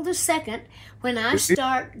April the 2nd when I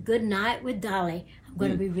start Good Night with Dolly. I'm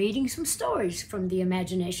going to be reading some stories from the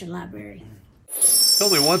Imagination Library. It's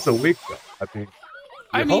only once a week, though.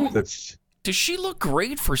 I mean, does she look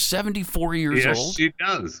great for 74 years old? Yes, she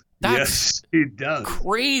does. That's she does.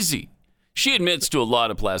 Crazy. She admits to a lot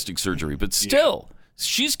of plastic surgery, but still,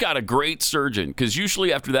 she's got a great surgeon. Because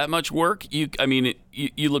usually after that much work, you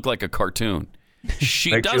look like a cartoon.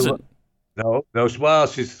 She doesn't. No. Well,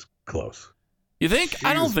 she's close. You think?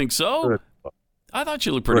 I don't think so. I thought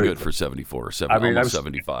she looked pretty good for 74 or almost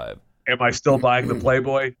 75. Am I still buying the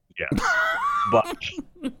Playboy? Yes. But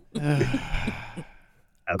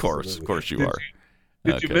of course you are.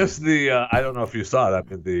 Did you miss the? I don't know if you saw that,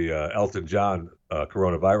 the Elton John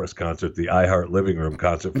coronavirus concert, the iHeart Living Room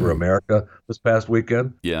concert for America this past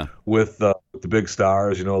weekend. Yeah, with the big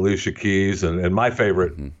stars, Alicia Keys and my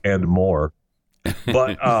favorite and more.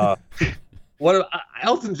 But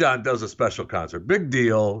Elton John does a special concert, big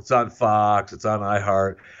deal. It's on Fox, it's on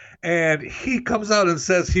iHeart. And he comes out and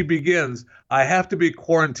says he begins, I have to be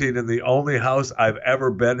quarantined in the only house I've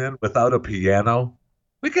ever been in without a piano.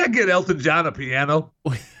 We can't get Elton John a piano.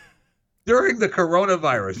 During the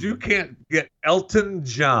coronavirus, you can't get Elton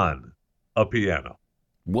John a piano.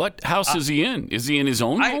 What house is he in? Is he in his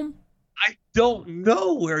own home? I don't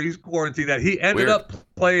know where he's quarantined at. He ended up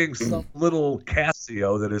playing some little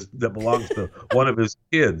Casio that belongs to one of his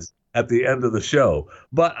kids at the end of the show.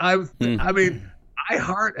 But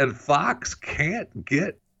iHeart and Fox can't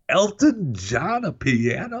get Elton John a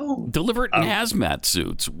piano? Deliver it in hazmat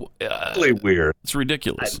suits. Really weird. It's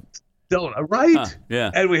ridiculous. Right?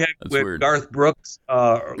 Yeah. And we had with Garth Brooks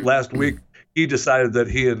last week. He decided that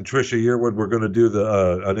he and Trisha Yearwood were going to do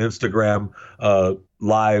an Instagram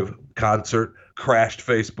live concert, crashed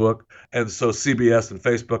Facebook. And so CBS and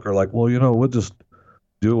Facebook are like, well, we'll just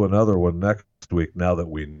do another one next week now that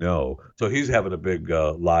we know. So he's having a big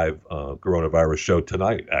live coronavirus show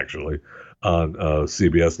tonight, actually, on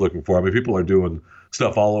CBS looking for. People are doing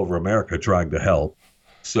stuff all over America trying to help.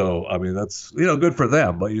 So, that's, good for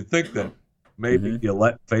them. But you'd think that maybe you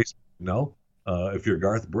let Facebook know if you're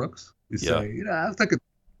Garth Brooks. You say, I'm thinking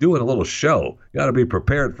doing a little show. You got to be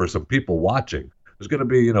prepared for some people watching. There's going to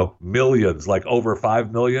be, millions, like over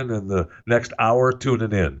 5 million in the next hour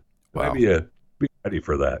tuning in. Wow. Maybe you be ready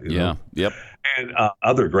for that. You know? Yep. And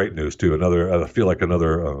other great news, too. I feel like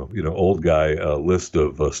another, old guy list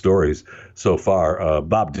of stories so far.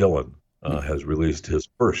 Bob Dylan has released his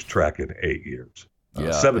first track in 8 years.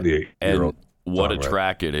 78-year-old. What a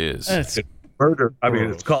track it is. It's Murder.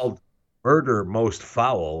 It's called Murder Most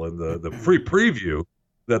Foul. And the free preview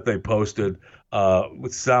that they posted,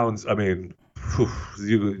 which sounds,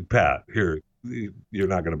 Pat, here, you're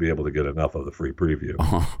not going to be able to get enough of the free preview.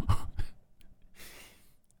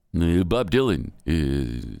 Bob Dylan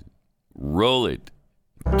is roll it.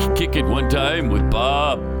 Kick it one time with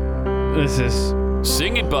Bob. This is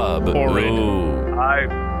Sing it, Bob. horrid.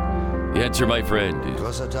 The answer, my friend, is... It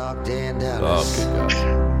was a dark day in Dallas. Oh, good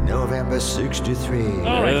God. November 63.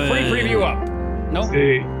 All right, free preview up. No.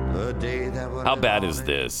 A day that would How bad is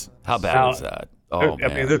this? How bad is that? Oh,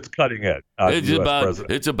 man. It's cutting edge.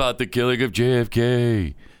 It's about the killing of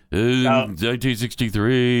JFK.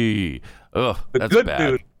 1963. Oh, that's good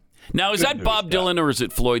bad. news. Now, is that Bob Dylan or is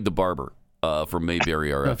it Floyd the Barber from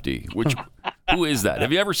Mayberry RFD? Which Who is that?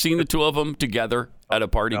 Have you ever seen the two of them together at a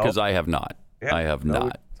party? Because I have not. Yeah, I have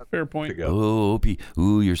not. Fair point. Oh, Opie.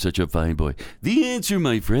 Ooh, you're such a fine boy. The answer,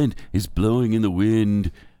 my friend, is blowing in the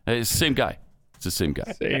wind. It's the same guy. It's the same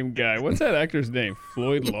guy. Same guy. What's that actor's name?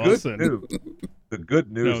 Floyd Lawson. The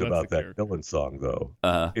good news No, about that Dylan song, though,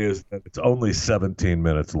 is that it's only 17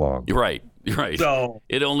 minutes long. You're right. You're right. So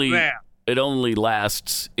it only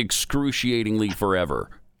lasts excruciatingly forever.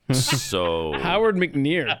 So Howard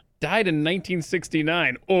McNear died in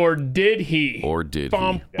 1969, or did he? Or did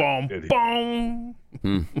bum, he? Bum, did he? bum.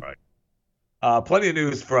 Right. Plenty of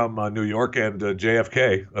news from New York and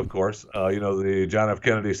JFK, of course. The John F.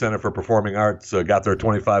 Kennedy Center for Performing Arts got their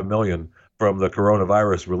 $25 million from the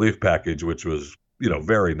coronavirus relief package, which was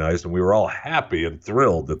very nice, and we were all happy and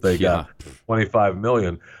thrilled that they got $25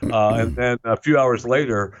 million. And then a few hours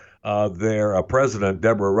later, their president,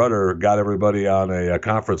 Deborah Rutter, got everybody on a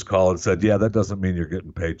conference call and said, "Yeah, that doesn't mean you're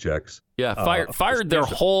getting paychecks." Yeah, fired their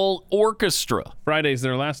whole orchestra. Friday's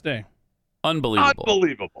their last day.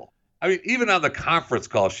 Unbelievable. I mean, even on the conference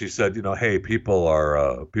call, she said, "Hey, people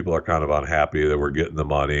are kind of unhappy that we're getting the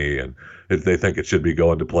money, and they think it should be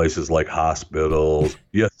going to places like hospitals."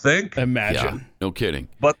 You think? Imagine. Yeah, no kidding.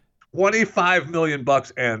 But $25 million,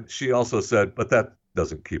 and she also said, "But that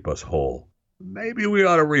doesn't keep us whole. Maybe we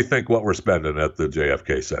ought to rethink what we're spending at the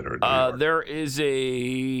JFK Center." There is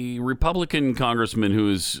a Republican congressman who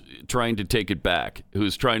is trying to take it back, who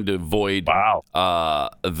is trying to void the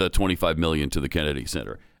 $25 million to the Kennedy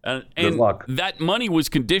Center. And Good luck. That money was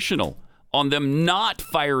conditional on them not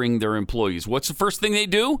firing their employees. What's the first thing they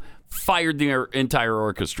do? Fired their entire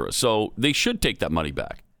orchestra. So they should take that money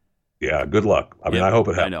back. Yeah, good luck. I mean, I hope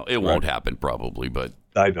it happens. I know. It won't happen probably, but...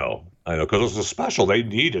 I know, because it's a special. They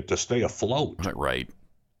need it to stay afloat. Right.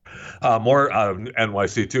 More out of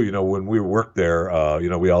NYC, too. When we worked there,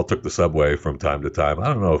 we all took the subway from time to time. I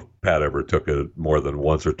don't know if Pat ever took it more than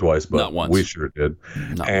once or twice, but Not once. We sure did.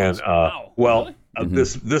 Not and, once.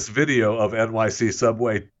 this video of NYC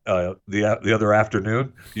subway the other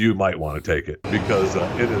afternoon, you might want to take it because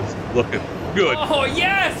it is looking good. Oh,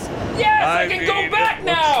 yes! Yes! I can go back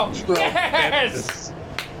now! Yes!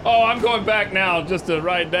 Oh, I'm going back now just to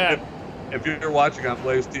ride that. If you're watching on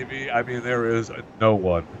Blaze TV, I mean, there is no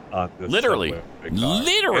one on this Literally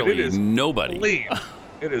it is nobody. Clean.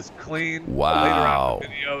 It is clean. Wow. Later on in the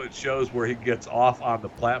video, it shows where he gets off on the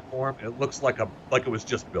platform. It looks like it was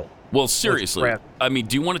just built. Well, seriously. I mean,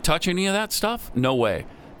 do you want to touch any of that stuff? No way.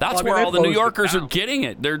 That's where all the they New Yorkers are getting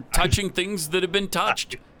it. They're touching things that have been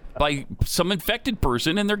touched by some infected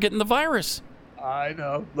person, and they're getting the virus. I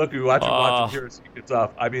know. Look, you watch him here as he gets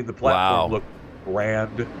off. I mean, the platform looked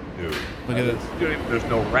brand new. Look at this. There's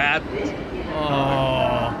no rat.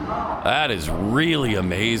 Oh, that is really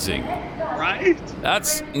amazing. Right?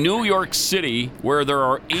 That's New York City, where there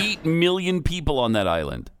are 8 million people on that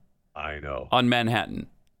island. I know. On Manhattan.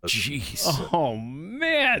 Jeez. Oh,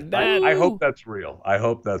 man. I hope that's real.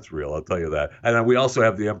 I'll tell you that. And then we also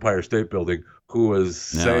have the Empire State Building, who is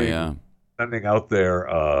sending out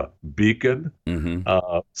their beacon,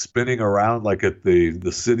 spinning around like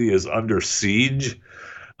the city is under siege.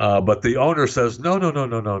 But the owner says,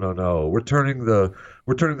 no. We're turning the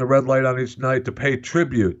red light on each night to pay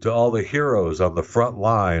tribute to all the heroes on the front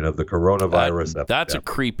line of the coronavirus epidemic. That's a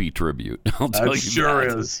creepy tribute. I'll tell you sure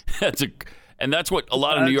that. is. And that's what a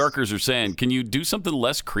lot of New Yorkers are saying. Can you do something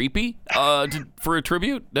less creepy for a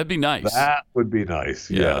tribute? That'd be nice. That would be nice,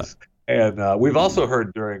 Yeah. yes. And we've also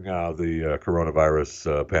heard during the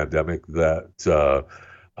coronavirus pandemic that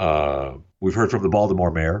we've heard from the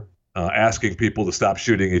Baltimore mayor asking people to stop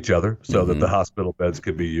shooting each other so that the hospital beds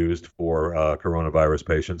can be used for coronavirus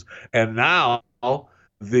patients. And now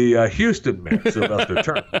the Houston mayor, Sylvester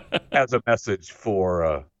Turner, has a message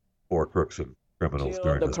for crooks and criminals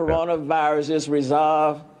during the this coronavirus is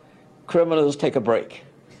resolved, criminals take a break.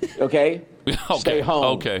 Okay? Stay home.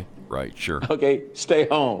 Okay. Right. Sure. Okay. Stay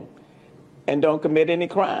home. And don't commit any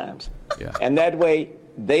crimes. Yeah. And that way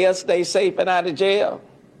they'll stay safe and out of jail.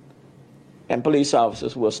 And police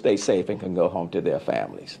officers will stay safe and can go home to their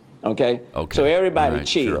families. Okay? So everybody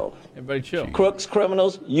chill. Sure. Everybody chill. Crooks,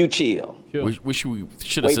 criminals, you chill. Wish we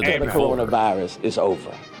should have said that Wait till the before. coronavirus is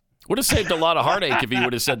over. Would have saved a lot of heartache if he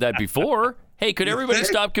would have said that before. Hey, could everybody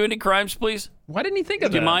stop committing crimes, please? Why didn't he think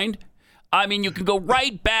of that? Do you that? mind? I mean, you can go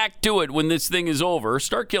right back to it when this thing is over.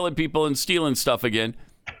 Start killing people and stealing stuff again.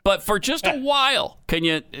 But for just a while, can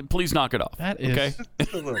you please knock it off? That is okay?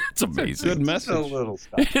 It's amazing. Good message.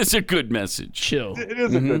 It is a good message. Chill. It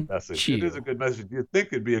is a good message. Chill. It is a good message. You'd think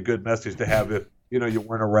it'd be a good message to have if you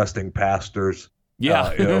weren't arresting pastors.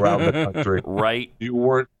 Around the country. Right. You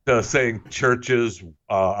weren't saying churches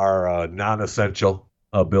are non-essential.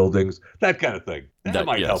 buildings, that kind of thing. That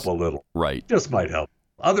might help a little. Right. Just might help.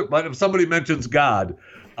 But if somebody mentions God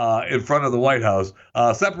in front of the White House,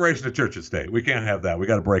 separation of church and state. We can't have that. We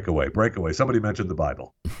got to break away. Somebody mentioned the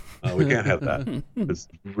Bible. We can't have that. It's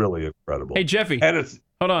really incredible. Hey, Jeffy. And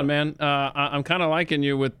hold on, man. I'm kind of liking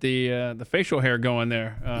you with the facial hair going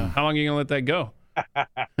there. How long are you gonna let that go?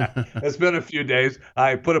 It's been a few days.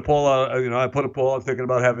 I put a poll out. I'm thinking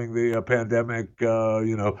about having the pandemic,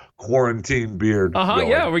 quarantine beard. Going.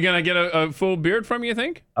 Yeah. We're gonna get a full beard from you,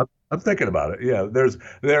 think? I'm thinking about it. Yeah.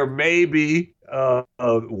 There may be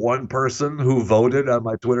one person who voted on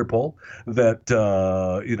my Twitter poll that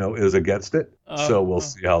is against it. So we'll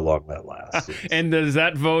see how long that lasts. And does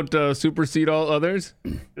that vote supersede all others?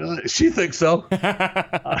 She thinks so.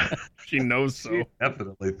 She knows so. She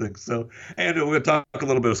definitely thinks so. And we'll talk a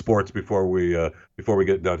little bit of sports before we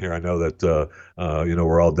get done here. I know that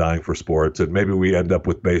we're all dying for sports, and maybe we end up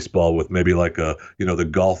with baseball with maybe like the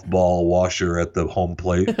golf ball washer at the home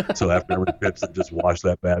plate. So after every pitch, they just wash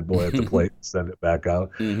that bad boy at the plate and send it back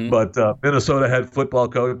out. Mm-hmm. But Minnesota head football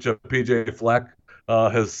coach PJ Fleck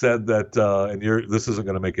has said that, this isn't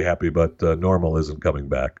going to make you happy, but normal isn't coming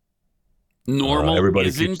back. Normal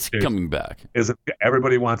isn't coming back.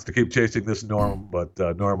 Everybody wants to keep chasing this norm, but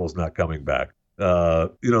normal's not coming back.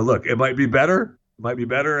 Look, it might be better. It might be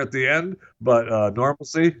better at the end, but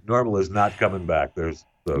normal is not coming back.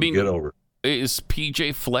 Get over it. Is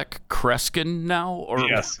PJ Fleck Kreskin now, or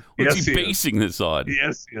yes, what's he basing this on?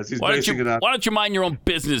 Yes, he's basing it on. Why don't you mind your own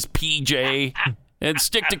business, PJ? And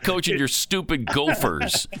stick to coaching your stupid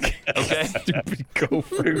Gophers. Okay? Stupid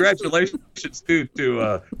Gophers. Congratulations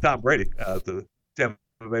to Tom Brady, the Tampa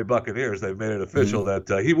Bay Buccaneers. They've made it official that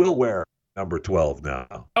he will wear number 12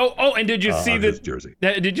 now. Oh, and did you see his jersey?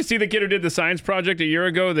 Did you see the kid who did the science project a year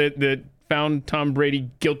ago that found Tom Brady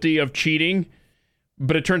guilty of cheating?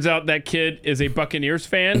 But it turns out that kid is a Buccaneers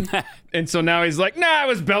fan. And so now he's like, nah, it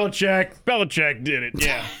was Belichick. Belichick did it.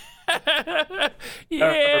 Yeah.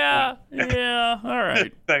 Yeah. All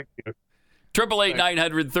right. Thank you.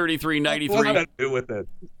 888-900-3393. What did I do with it?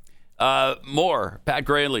 More Pat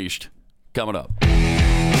Gray Unleashed coming up.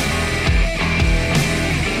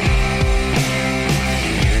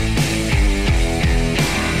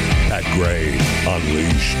 Pat Gray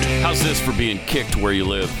Unleashed. How's this for being kicked where you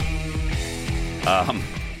live?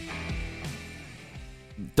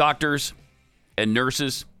 Doctors and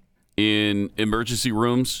nurses in emergency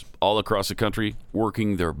rooms all across the country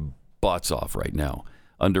working their butts off right now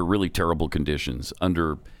under really terrible conditions,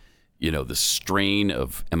 under the strain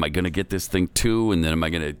of, am I going to get this thing too, and then am I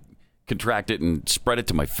going to contract it and spread it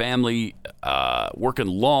to my family, working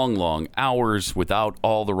long hours without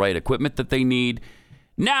all the right equipment that they need.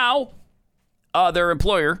 Now their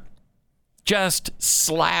employer just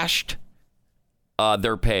slashed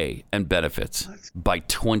their pay and benefits by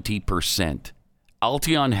 20%.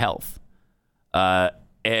 Altion Health,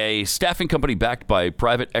 a staffing company backed by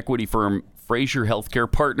private equity firm Fraser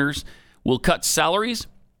Healthcare Partners, will cut salaries,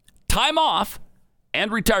 time off,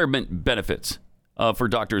 and retirement benefits for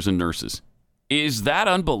doctors and nurses. Is that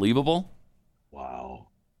unbelievable? Wow.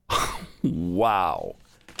 Wow.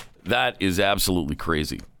 That is absolutely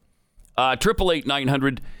crazy.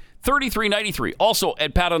 888-900-3393. Also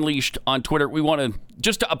at Pat Unleashed on Twitter. We want to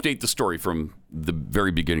just to update the story from the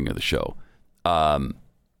very beginning of the show,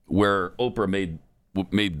 where Oprah made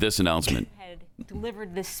this announcement. Had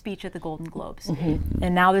delivered this speech at the Golden Globes. Mm-hmm.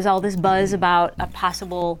 And now there's all this buzz about a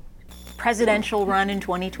possible presidential run in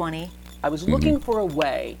 2020. I was looking for a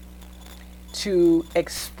way to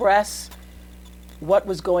express what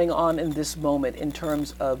was going on in this moment in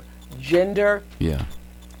terms of gender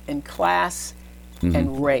and class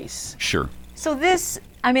and race. Sure. So this,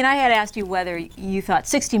 I had asked you whether you thought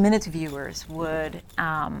 60 Minutes viewers would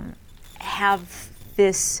have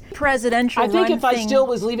this presidential run I think if thing. I still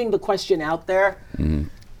was leaving the question out there,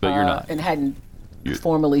 but you're not, and hadn't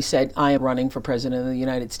formally said I am running for president of the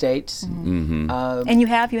United States. And you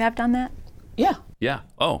have done that? Yeah. Yeah.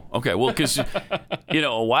 Oh, okay. Well, because a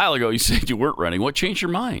while ago you said you weren't running. What changed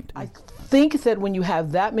your mind? I think that when you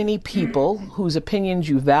have that many people whose opinions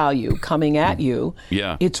you value coming at you,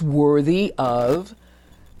 it's worthy of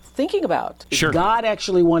thinking about. Sure. If God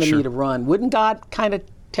actually wanted me to run, wouldn't God kind of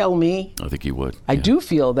tell me? I think he would. I do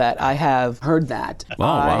feel that I have heard that.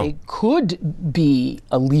 I could be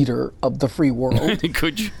a leader of the free world.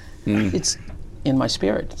 Could you? It's in my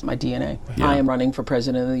spirit. It's my DNA. I am running for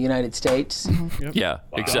president of the United States. Yeah,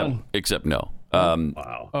 except no.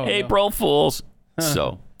 Wow. April Fools.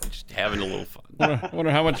 So, just having a little fun.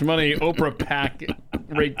 Wonder how much money Oprah Pack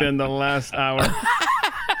raked in the last hour.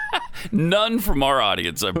 None from our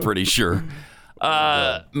audience, I'm pretty sure.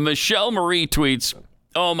 Michelle Marie tweets,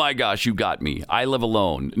 Oh, my gosh, you got me. I live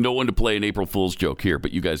alone. No one to play an April Fool's joke here,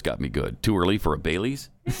 but you guys got me good. Too early for a Bailey's?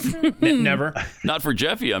 Never. Not for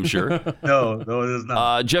Jeffy, I'm sure. No, it is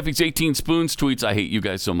not. Jeffy's 18 Spoons tweets, I hate you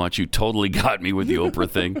guys so much. You totally got me with the Oprah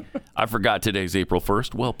thing. I forgot today's April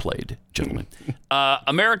 1st. Well played, gentlemen.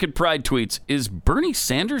 American Pride tweets, is Bernie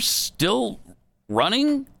Sanders still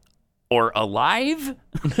running or alive?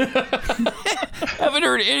 Haven't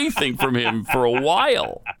heard anything from him for a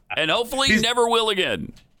while. And hopefully never will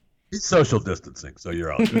again. He's social distancing, so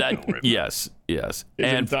you're all good. Yes. His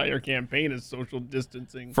entire campaign is social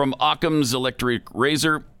distancing. From Occam's Electric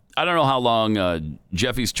Razor, I don't know how long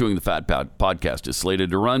Jeffy's Chewing the Fat podcast is slated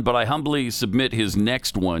to run, but I humbly submit his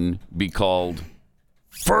next one be called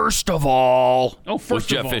First of All with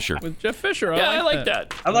Jeff Fisher. With Jeff Fisher. I like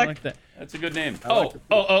that. I like that. That's a good name.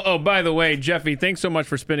 By the way, Jeffy, thanks so much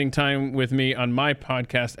for spending time with me on my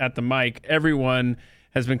podcast at the mic. Everyone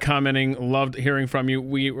has been commenting, loved hearing from you.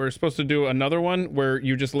 We were supposed to do another one where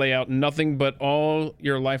you just lay out nothing but all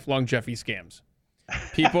your lifelong Jeffy scams.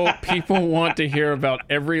 People want to hear about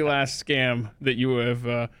every last scam that you have.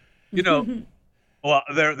 Well,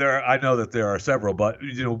 there. I know that there are several, but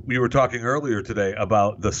we were talking earlier today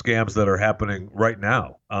about the scams that are happening right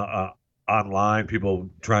now online. People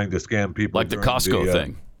trying to scam people, like the Costco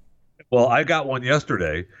thing. Well, I got one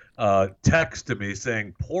yesterday. Text to me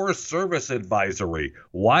saying, poor service advisory.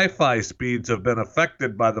 Wi-Fi speeds have been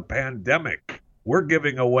affected by the pandemic. We're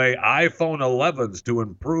giving away iPhone 11s to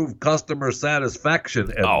improve customer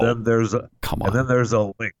satisfaction. And then there's a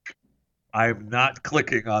link. I'm not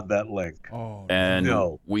clicking on that link.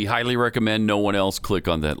 And we highly recommend no one else click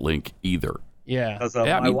on that link either. Yeah. Because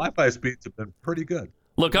my Wi-Fi speeds have been pretty good.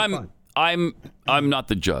 Look, I'm not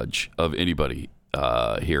the judge of anybody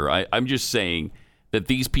here. I'm just saying that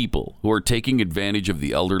these people who are taking advantage of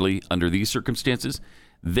the elderly under these circumstances,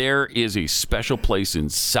 there is a special place in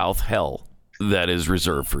South Hell that is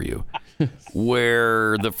reserved for you,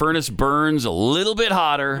 where the furnace burns a little bit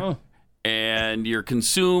hotter and you're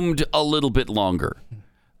consumed a little bit longer.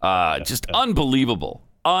 Just unbelievable.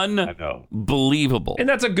 Unbelievable. And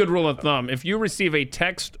that's a good rule of thumb. If you receive a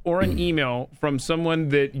text or an email from someone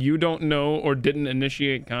that you don't know or didn't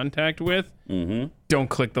initiate contact with, don't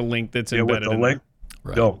click the link that's embedded in there.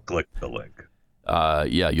 Right. Don't click the link.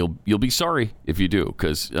 You'll be sorry if you do,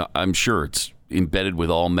 because I'm sure it's embedded with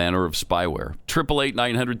all manner of spyware.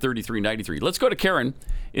 888-900-3393. Let's go to Karen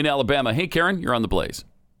in Alabama. Hey, Karen, you're on the Blaze.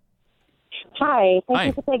 Hi.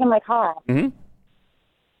 Thank you for taking my call.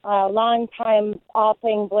 Long time All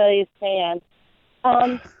Thing Blaze fan.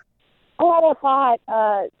 I had a thought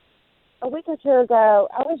a week or two ago.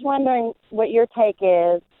 I was wondering what your take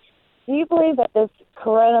is. Do you believe that this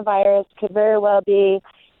coronavirus could very well be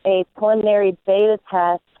a preliminary beta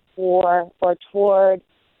test for or toward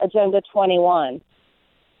Agenda 21?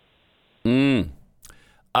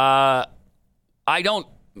 I don't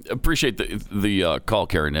appreciate the call,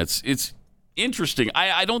 Karen. It's interesting.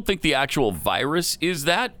 I don't think the actual virus is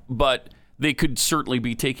that, but they could certainly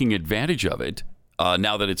be taking advantage of it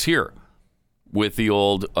now that it's here with the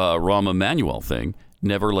old Rahm Emanuel thing.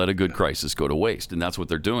 Never let a good crisis go to waste. And that's what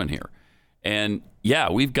they're doing here. And yeah,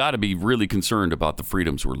 we've got to be really concerned about the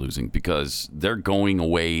freedoms we're losing because they're going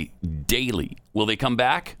away daily. Will they come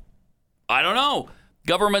back? I don't know.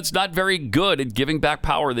 Government's not very good at giving back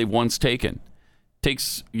power they've once taken.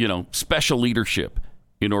 Takes, special leadership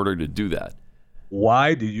in order to do that.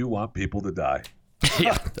 Why do you want people to die?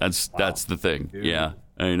 Yeah, that's the thing. Yeah,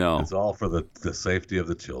 I know. It's all for the safety of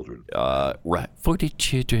the children. Right. For the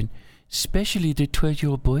children, especially the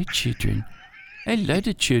 12-year-old boy children. I love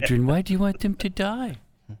the children. Why do you want them to die?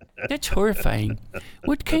 That's horrifying.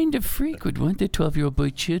 What kind of freak would want the 12-year-old boy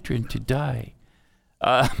children to die?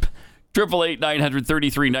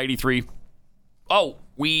 888-900-3393. Oh,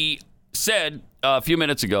 we said a few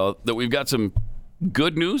minutes ago that we've got some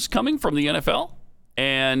good news coming from the NFL.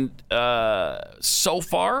 And so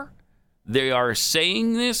far, they are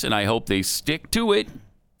saying this, and I hope they stick to it,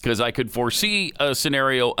 because I could foresee a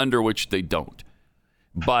scenario under which they don't.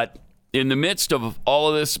 But in the midst of all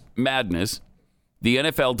of this madness, the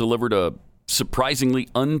NFL delivered a surprisingly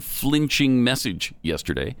unflinching message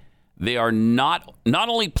yesterday. They are not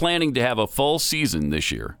only planning to have a full season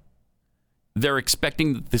this year, they're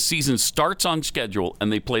expecting that the season starts on schedule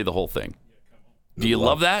and they play the whole thing. Do you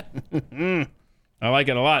love that? I like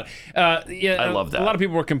it a lot. I love that. A lot of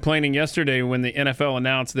people were complaining yesterday when the NFL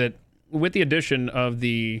announced that with the addition of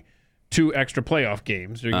the 2 extra playoff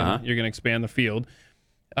games, you're going to expand the field.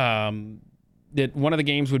 That one of the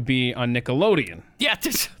games would be on Nickelodeon. Yeah.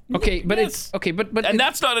 Okay, but it's okay, but and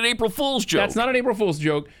that's not an April Fool's joke. That's not an April Fool's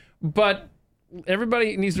joke. But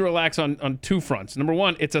everybody needs to relax on two fronts. Number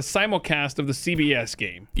one, it's a simulcast of the CBS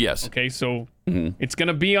game. Yes. Okay, so it's going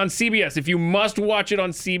to be on CBS. If you must watch it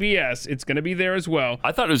on CBS, it's going to be there as well.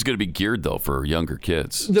 I thought it was going to be geared, though, for younger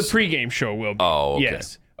kids. The pregame show will be. Oh, okay.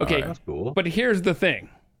 Yes. Okay, right. That's cool. But here's the thing.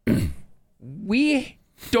 We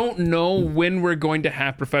don't know when we're going to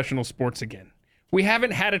have professional sports again. We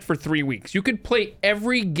haven't had it for 3 weeks. You could play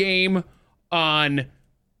every game on,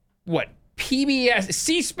 PBS,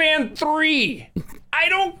 C-SPAN 3. I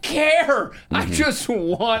don't care. I just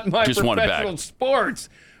want my professional sports.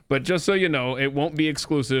 But just so you know, it won't be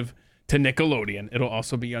exclusive to Nickelodeon. It'll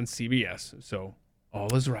also be on CBS. So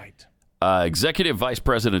all is right. Executive Vice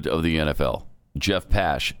President of the NFL, Jeff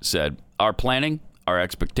Pash, said, our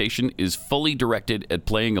expectation is fully directed at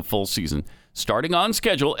playing a full season, starting on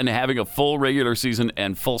schedule and having a full regular season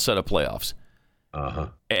and full set of playoffs.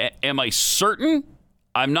 Am I certain?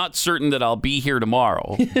 I'm not certain that I'll be here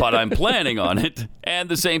tomorrow, but I'm planning on it. And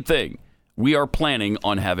the same thing. We are planning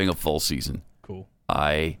on having a full season. Cool.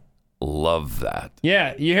 I love that.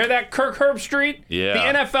 Yeah, you hear that, Kirk Herbstreit? Yeah.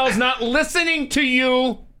 The NFL's not listening to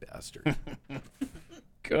you. Bastard.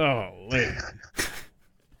 Golly.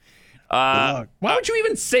 Why would you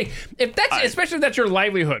even say, especially if that's your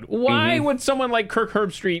livelihood, why would someone like Kirk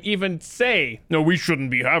Herbstreit even say, no, we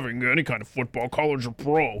shouldn't be having any kind of football, college or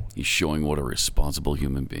pro? He's showing what a responsible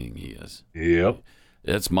human being he is. Yep.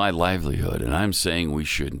 That's my livelihood, and I'm saying we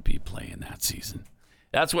shouldn't be playing that season.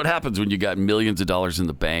 That's what happens when you got millions of dollars in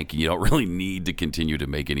the bank and you don't really need to continue to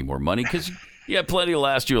make any more money because you have plenty to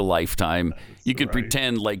last you a lifetime. You can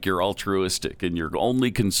pretend like you're altruistic and your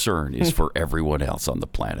only concern is for everyone else on the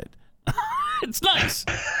planet. It's nice.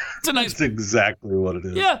 It's a nice. That's exactly what it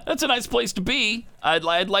is. Yeah, that's a nice place to be. I'd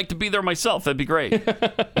like to be there myself. That'd be great.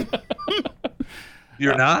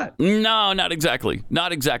 You're not? No, not exactly.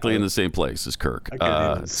 Not exactly in the same place as Kirk. I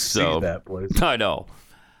can't even see that place. I know.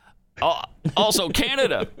 Also,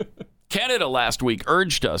 Canada. Canada last week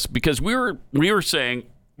urged us because we were saying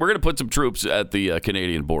we're going to put some troops at the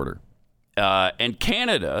Canadian border, and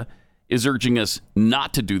Canada is urging us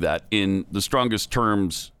not to do that in the strongest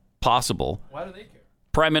terms possible. Why do they care?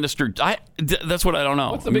 Prime Minister, that's what I don't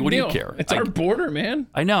know. What's the big what deal? do you care? It's our border, man.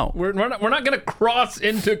 I know. We're not going to cross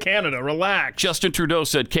into Canada. Relax. Justin Trudeau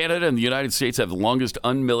said Canada and the United States have the longest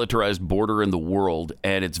unmilitarized border in the world,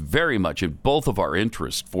 and it's very much in both of our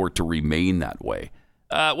interests for it to remain that way.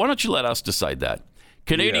 Why don't you let us decide that?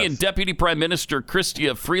 Canadian Deputy Prime Minister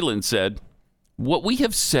Chrystia Freeland said, what we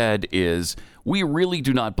have said is we really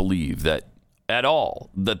do not believe that at all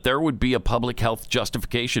that there would be a public health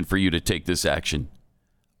justification for you to take this action.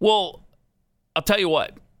 Well, I'll tell you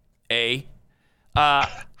what, how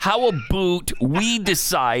about we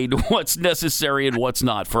decide what's necessary and what's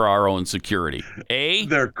not for our own security?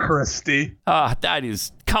 They're Christy. That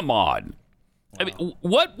is, come on. I mean,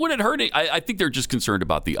 what would it hurt? I think they're just concerned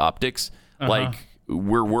about the optics. Like,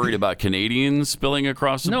 we're worried about Canadians spilling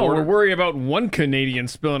across the border. No, we're worried about one Canadian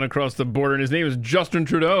spilling across the border, and his name is Justin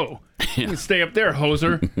Trudeau. You can stay up there,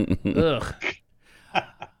 hoser. Ugh.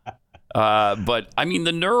 But, I mean,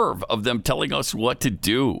 the nerve of them telling us what to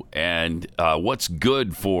do and what's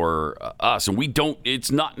good for us. And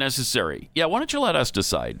it's not necessary. Yeah, why don't you let us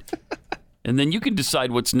decide? And then you can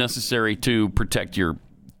decide what's necessary to protect your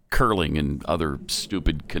curling and other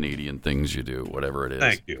stupid Canadian things you do, whatever it is.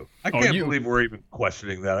 Thank you. I can't believe we're even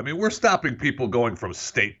questioning that. I mean, we're stopping people going from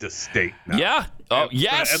state to state now. Yeah.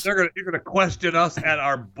 Yes. And you're going to question us at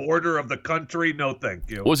our border of the country? No, thank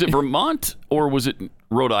you. Was it Vermont or was it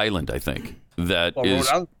Rhode Island, I think, that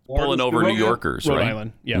is pulling over New Yorkers, Rhode right?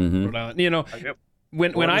 Island. Yeah, Rhode Island. You know,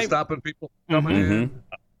 when I stopping people coming in,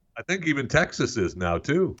 I think even Texas is now,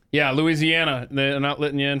 too. Yeah, Louisiana. They're not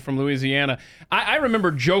letting you in from Louisiana. I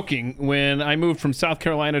remember joking when I moved from South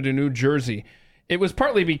Carolina to New Jersey. It was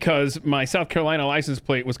partly because my South Carolina license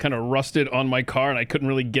plate was kind of rusted on my car, and I couldn't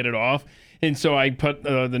really get it off. And so I put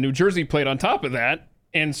the New Jersey plate on top of that.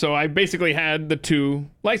 And so I basically had the two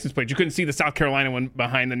license plates. You couldn't see the South Carolina one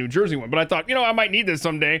behind the New Jersey one. But I thought, I might need this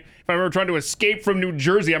someday. If I'm ever trying to escape from New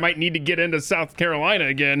Jersey, I might need to get into South Carolina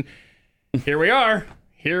again. Here we are.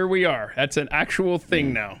 Here we are. That's an actual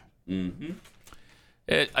thing now. Mm-hmm.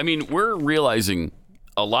 I mean, we're realizing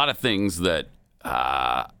a lot of things that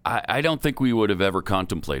I don't think we would have ever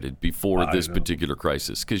contemplated before this particular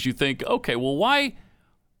crisis. Because you think, okay, well, why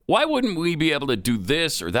wouldn't we be able to do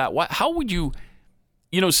this or that? How would you,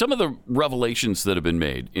 some of the revelations that have been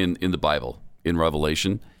made in the Bible, in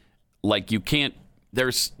Revelation, like you can't,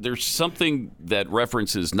 there's something that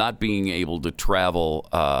references not being able to travel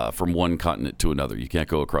from one continent to another. You can't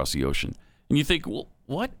go across the ocean. And you think, well,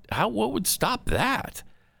 what would stop that?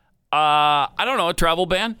 I don't know, a travel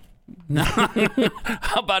ban?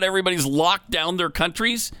 How about everybody's locked down their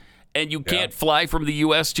countries and you can't fly from the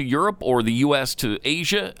U.S. to Europe or the U.S. to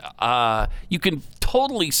Asia? You can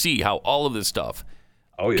totally see how all of this stuff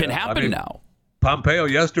can happen now. Pompeo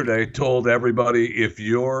yesterday told everybody, if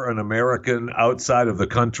you're an American outside of the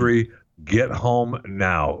country, get home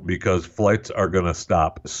now because flights are going to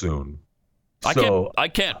stop soon. I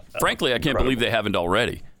can't believe they haven't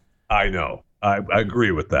already. I know. I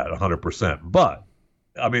agree with that 100%. But,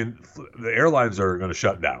 I mean, the airlines are going to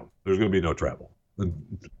shut down. There's going to be no travel.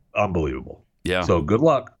 Unbelievable. Yeah. So good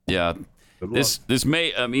luck. Yeah. This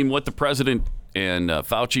may, I mean, what the president and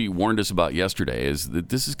Fauci warned us about yesterday is that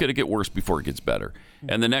this is going to get worse before it gets better.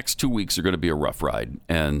 And the next 2 weeks are going to be a rough ride.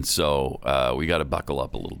 And so we got to buckle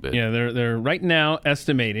up a little bit. Yeah, they're right now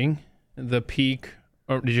estimating the peak.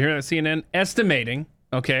 Or did you hear that, CNN? Estimating,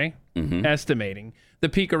 okay? Estimating the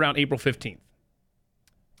peak around April 15th.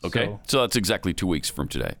 Okay. So that's exactly 2 weeks from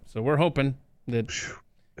today. So we're hoping that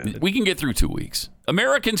we can get through 2 weeks.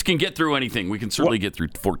 Americans can get through anything. We can certainly get through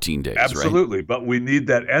 14 days, absolutely, right? But we need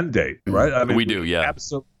that end date, right? I mean, we do, yeah.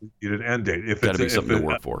 Absolutely need an end date. Got to be something to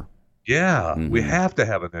work for. Yeah, we have to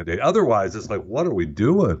have an end date. Otherwise, it's like, what are we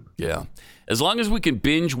doing? Yeah. As long as we can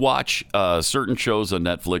binge watch certain shows on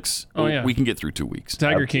Netflix, we can get through 2 weeks.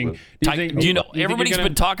 Tiger King. Everybody's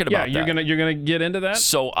been talking about that. You're gonna get into that?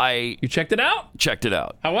 So you checked it out? Checked it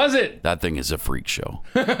out. How was it? That thing is a freak show.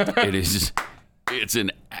 It is. It's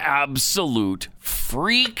an absolute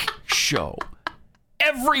freak show.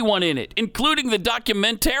 Everyone in it, including the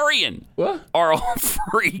documentarian, are all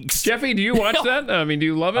freaks. Jeffy, do you watch that? I mean, do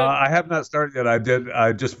you love it? I have not started yet. I did.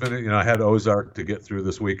 I just finished. I had Ozark to get through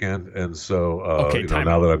this weekend, and so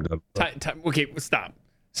now that I've done. Okay, stop.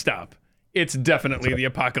 It's definitely the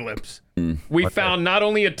apocalypse. We found not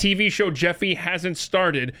only a TV show Jeffy hasn't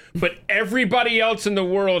started, but everybody else in the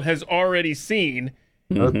world has already seen.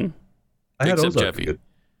 I had Except Ozark Jeffy.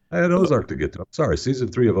 I had Ozark to get to. I'm sorry, season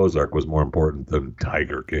 3 of Ozark was more important than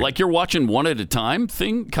Tiger King. Like you're watching one at a time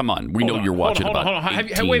thing? Come on, we know you're watching about. Hold on.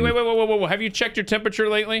 Wait. Have you checked your temperature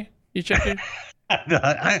lately? You checked it?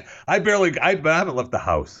 I haven't left the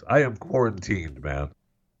house. I am quarantined, man.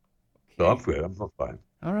 So I'm good. I'm fine.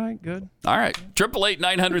 All right, good. All right.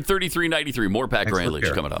 888-900-3393. More Pat Gray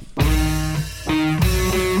Unleashed coming up.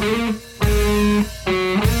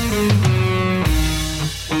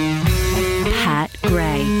 Pat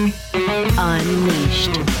Gray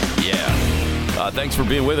Unleashed. Yeah. Thanks for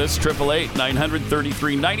being with us.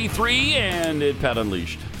 888-900-3393 and at Pat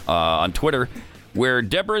Unleashed on Twitter, where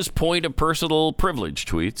Deborah's point of personal privilege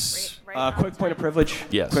tweets. Quick point of privilege.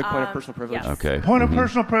 Yes. Quick point of personal privilege. Yes. Okay. Point of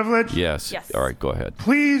personal privilege. Yes. All right, go ahead.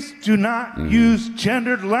 Please do not use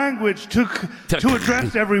gendered language to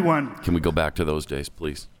address everyone. Can we go back to those days,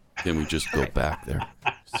 please? Can we just go back there?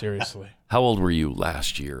 Seriously. How old were you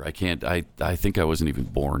last year? I can't. I think I wasn't even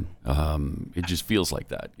born. It just feels like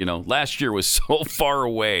that. Last year was so far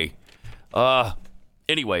away.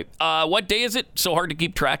 Anyway, what day is it? So hard to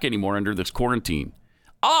keep track anymore under this quarantine.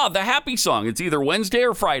 The happy song. It's either Wednesday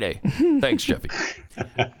or Friday. Thanks, Jeffy.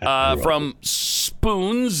 From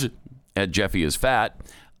Spoons at Jeffy is Fat.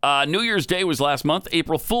 New Year's Day was last month.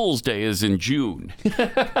 April Fool's Day is in June.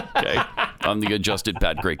 Okay, on the adjusted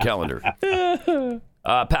Pat Gray calendar.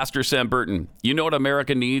 Pastor Sam Burton, you know what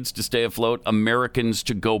America needs to stay afloat? Americans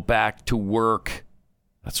to go back to work.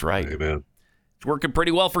 That's right. Amen. It's working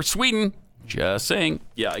pretty well for Sweden. Just saying.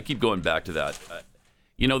 Yeah, I keep going back to that.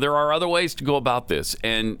 There are other ways to go about this,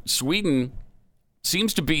 and Sweden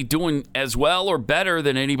seems to be doing as well or better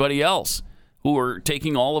than anybody else who are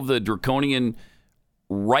taking all of the draconian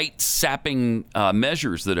right-sapping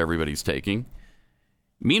measures that everybody's taking.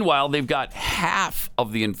 Meanwhile, they've got half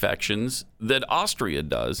of the infections that Austria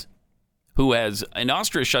does, and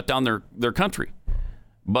Austria shut down their country.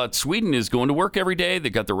 But Sweden is going to work every day.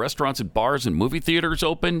 They've got the restaurants and bars and movie theaters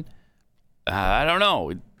open. I don't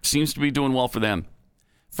know. It seems to be doing well for them.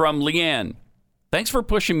 From Leanne, thanks for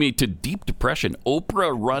pushing me to deep depression.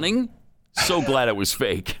 Oprah running? So glad it was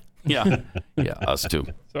fake. Yeah, us too.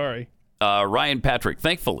 Sorry. Ryan Patrick,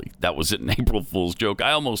 thankfully, that was an April Fool's joke.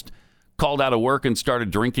 I almost called out of work and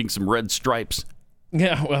started drinking some Red Stripes.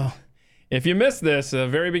 Yeah, well, if you missed this,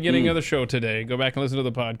 very beginning of the show today, go back and listen to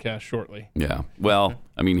the podcast shortly. Yeah, well,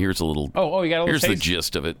 I mean, here's a little... Oh, you got a little Here's taste? the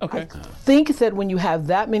gist of it. Okay. Think that when you have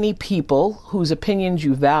that many people whose opinions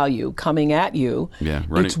you value coming at you,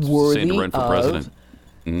 it's worthy to run for president.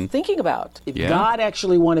 Thinking about. If God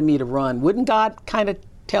actually wanted me to run, wouldn't God kind of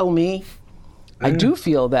tell me? I do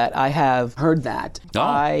feel that I have heard that.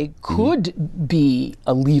 I could be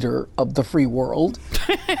a leader of the free world.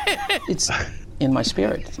 in my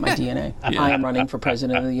spirit, my DNA. Yeah. I am running for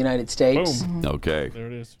president of the United States. Boom. Okay. There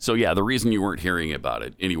it is. So, yeah, the reason you weren't hearing about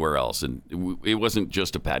it anywhere else, and it wasn't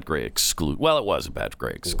just a Pat Gray exclusive. Well, it was a Pat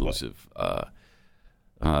Gray exclusive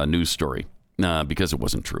news story because it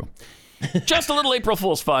wasn't true. Just a little April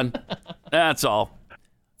Fool's fun. That's all.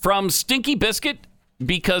 From Stinky Biscuit,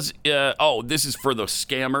 because, this is for the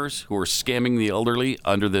scammers who are scamming the elderly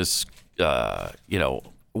under this,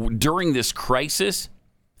 during this crisis.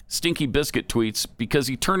 Stinky Biscuit tweets, because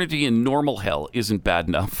eternity in normal hell isn't bad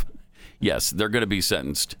enough. Yes, they're going to be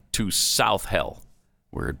sentenced to South Hell,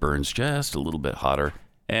 where it burns just a little bit hotter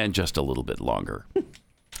and just a little bit longer.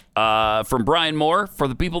 From Brian Moore, for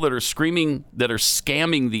the people that are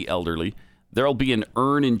scamming the elderly, there'll be an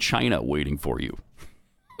urn in China waiting for you.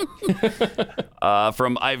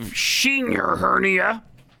 From I've seen your hernia.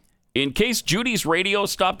 In case Judy's radio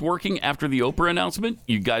stopped working after the Oprah announcement,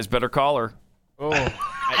 you guys better call her. Oh,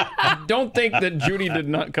 I don't think that Judy did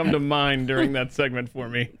not come to mind during that segment for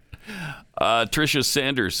me. Tricia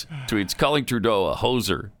Sanders tweets, calling Trudeau a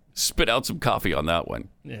hoser. Spit out some coffee on that one.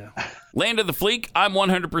 Yeah. Land of the Fleek, I'm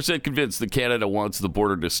 100% convinced that Canada wants the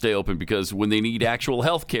border to stay open because when they need actual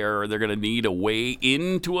health care, they're going to need a way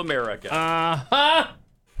into America.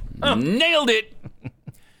 Nailed it.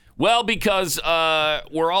 Well, because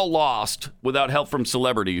we're all lost without help from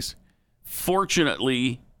celebrities,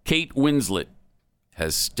 fortunately, Kate Winslet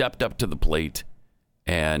has stepped up to the plate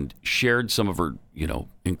and shared some of her,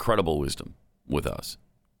 incredible wisdom with us.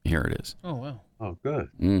 Here it is. Oh, wow. Oh, good.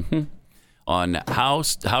 Mm-hmm. On how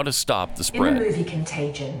to stop the spread. In the movie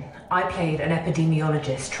Contagion, I played an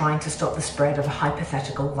epidemiologist trying to stop the spread of a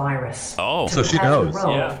hypothetical virus. Oh, to so she prepare for knows. the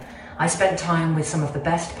role, Yeah. I spent time with some of the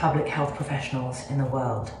best public health professionals in the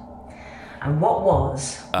world. And what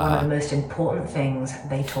was one of the most important things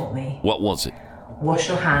they taught me? What was it? Wash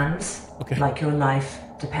your hands like your life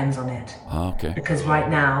depends on it. Okay. Because right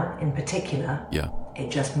now, in particular, Yeah. it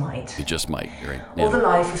just might. It just might. Right. Or the Yeah.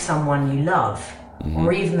 life of someone you love, Mhm.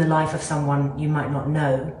 or even the life of someone you might not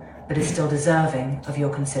know, but is still deserving of your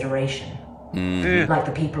consideration. Mhm. Like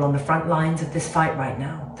the people on the front lines of this fight right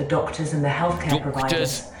now, the doctors and the healthcare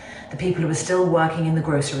providers, the people who are still working in the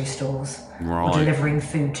grocery stores, or Right. delivering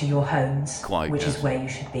food to your homes, Quite, which yes. is where you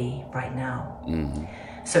should be right now. Mhm.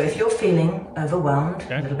 So if you're feeling overwhelmed,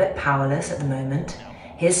 a little bit powerless at the moment,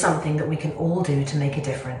 here's something that we can all do to make a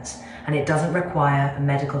difference. And it doesn't require a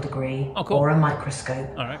medical degree or a microscope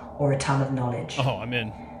or a ton of knowledge. Oh, I'm in.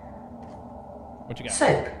 What you got?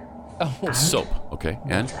 Soap Soap. Okay.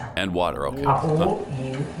 And water. Okay. are all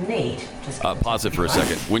you need. Just Pause it for a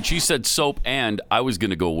second. When she said soap and, I was going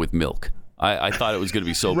to go with milk. I thought it was going to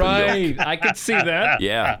be soap and Right. milk. I could see that.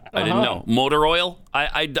 Yeah, I didn't know. Motor oil.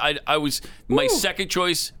 I was my second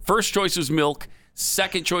choice. First choice was milk.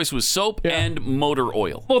 Second choice was soap and motor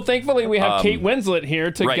oil. Well, thankfully we have Kate Winslet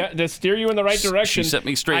here to right. to steer you in the right direction. She set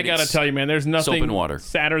me straight. I gotta It's tell you, man, there's soap nothing and water.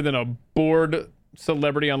 sadder than a bored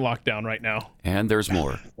celebrity on lockdown right now. And there's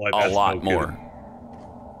more. Like, a that's lot no more.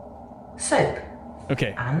 soap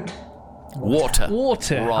Okay. and Water.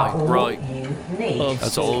 Water. Right, all right. you need.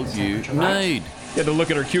 That's all you need. You had to look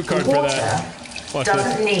at her cue card for that. Watch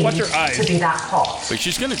doesn't this. need Watch your eyes. to be that hot. But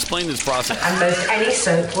she's going to explain this process. And most any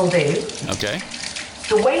soap will do. Okay.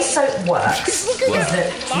 The way soap works is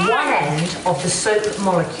that one end of the soap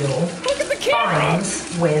molecule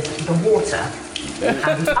binds with the water,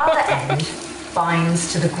 and the other end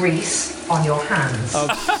binds to the grease on your hands.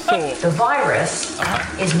 The virus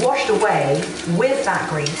is washed away with that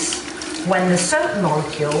grease when the soap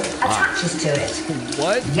molecule attaches to it.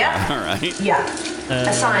 What? Yeah. All right. Yeah.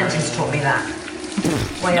 A scientist taught me that.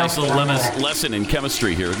 Way Nice after little I know it. lesson in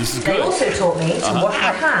chemistry here. This is They good. also taught me to wash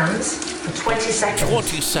my hands for 20 seconds,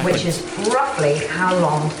 20 seconds. which is roughly how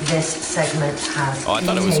long this segment has. Oh, I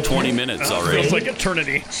thought it was taken. 20 minutes already. Feels like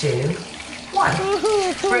eternity. 2,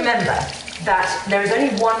 1. Remember that there is only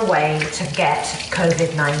one way to get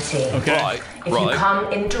COVID-19. Okay. Right, If you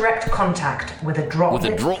come in direct contact with a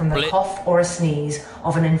droplet from the cough or a sneeze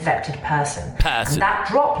of an infected person, and that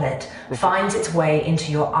droplet finds its way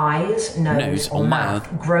into your eyes, nose or mouth.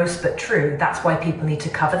 Gross but true. That's why people need to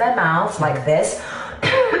cover their mouths like this,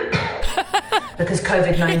 because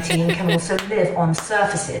COVID-19 can also live on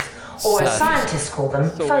surfaces, or as scientists call them,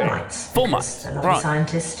 fomites. Fomites. A lot of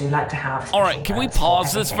scientists do like to have. All right, can we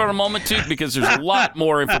pause this for a moment, too? Because there's a lot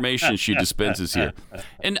more information she dispenses here.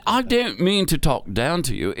 And I don't mean to talk down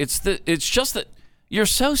to you. It's just that you're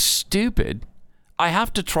so stupid, I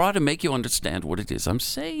have to try to make you understand what it is I'm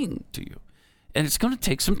saying to you. And it's going to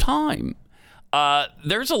take some time.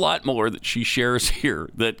 There's a lot more that she shares here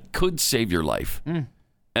that could save your life.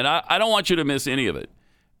 And I don't want you to miss any of it.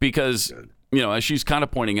 Because as she's kind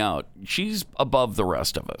of pointing out, she's above the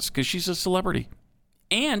rest of us because she's a celebrity.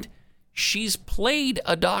 And she's played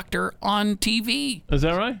a doctor on TV. Is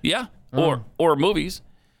that right? Yeah. Or movies.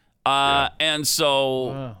 And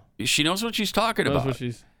so she knows what she's talking about.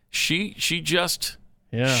 She just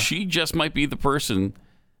might be the person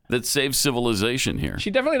that saves civilization here.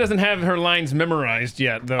 She definitely doesn't have her lines memorized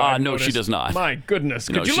yett, though. No, she does not. My goodness.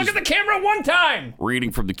 Could you look at the camera one time?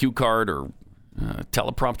 Reading from the cue card or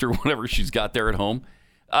teleprompter, whatever she's got there at home.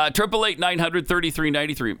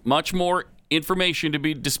 888-900-3393. Much more information to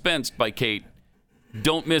be dispensed by Kate.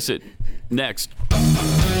 Don't miss it. Next.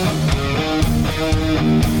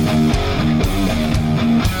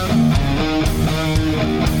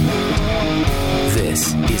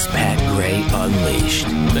 This is Pat Gray Unleashed.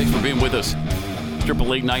 Thanks for being with us.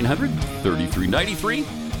 888-900-3393.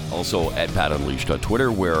 Also at Pat Unleashed on Twitter,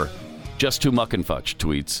 where Just Too Muck and Fudge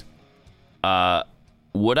tweets,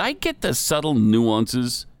 would I get the subtle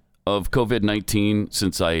nuances of COVID-19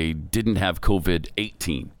 since I didn't have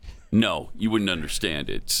COVID-18? No, you wouldn't understand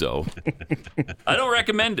it, so I don't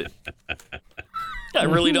recommend it. I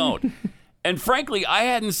really don't. And frankly, I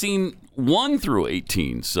hadn't seen 1 through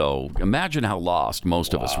 18, so imagine how lost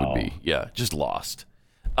most of us would be. Yeah, just lost.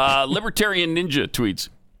 Libertarian Ninja tweets,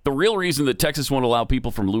 the real reason that Texas won't allow people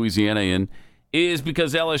from Louisiana in is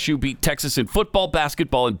because LSU beat Texas in football,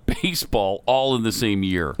 basketball, and baseball all in the same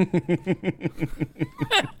year.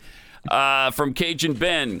 From Cajun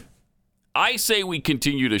Ben, I say we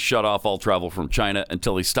continue to shut off all travel from China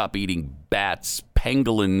until they stop eating bats,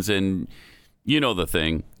 pangolins, and you know the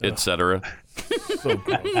thing, etc. So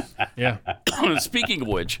gross. Yeah. Speaking of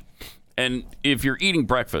which, and if you're eating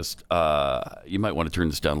breakfast, you might want to turn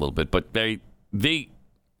this down a little bit, but they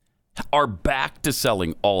are back to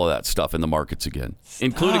selling all of that stuff in the markets again,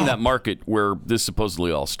 including that market where this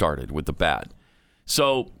supposedly all started with the bat.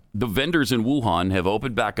 So the vendors in Wuhan have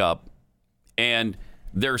opened back up, and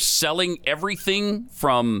they're selling everything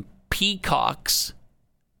from peacocks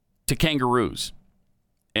to kangaroos.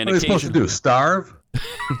 And what are they supposed to do, starve?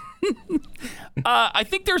 I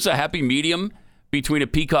think there's a happy medium between a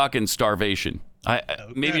peacock and starvation.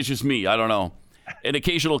 Maybe it's just me. I don't know. An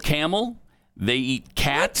occasional camel. They eat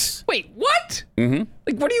cats. What? Wait, what? Mm-hmm.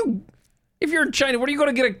 Like, what do you... If you're in China, what are you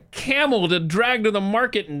going to get a camel to drag to the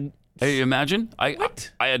market and... Hey, imagine.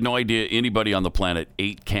 What? I had no idea anybody on the planet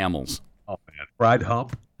ate camels. Oh, man. Fried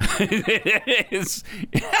hump? It is.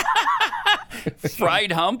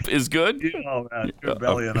 Fried hump is good? Oh, man. You're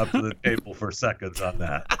bellying up to the table for seconds on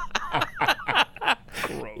that.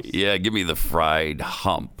 Gross. Yeah, give me the fried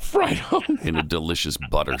hump. Fried hump. In a delicious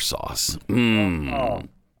butter sauce. Mmm.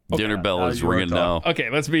 Dinner bell is ringing now. Okay,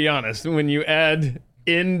 let's be honest. When you add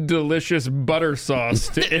in delicious butter sauce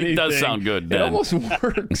to anything, it does sound good, Dan. It almost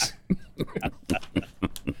works.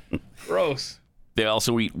 Gross. They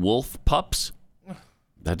also eat wolf pups.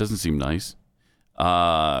 That doesn't seem nice.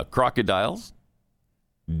 Crocodiles,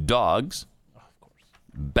 dogs, of course.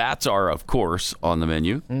 Bats are, of course, on the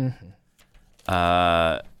menu.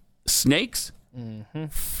 Mm-hmm. Snakes,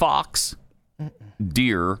 fox,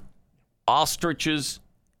 deer, ostriches,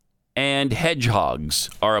 and hedgehogs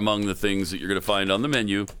are among the things that you're going to find on the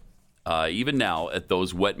menu, even now at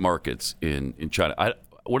those wet markets in China.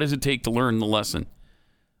 What does it take to learn the lesson?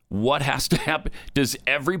 What has to happen? Does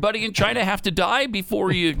everybody in China have to die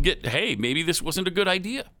before you get, hey, maybe this wasn't a good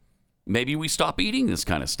idea? Maybe we stop eating this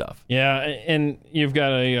kind of stuff. Yeah, and you've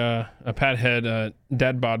got a Pat Head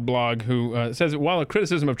Dadbod blog who says, while a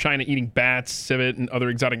criticism of China eating bats, civet, and other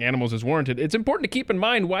exotic animals is warranted, it's important to keep in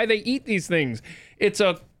mind why they eat these things. It's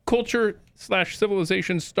a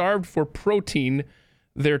culture/civilization starved for protein.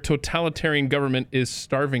 Their totalitarian government is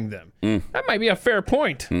starving them. That might be a fair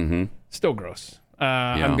point. Mm-hmm. Still gross.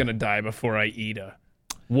 I'm going to die before I eat a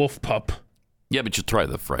wolf pup. Yeah, but you try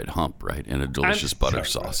the fried hump, right? And a delicious butter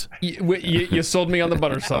sauce. You sold me on the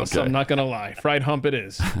butter sauce, so I'm not going to lie. Fried hump it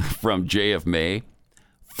is. From JF May.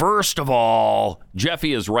 First of all,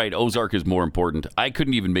 Jeffy is right. Ozark is more important. I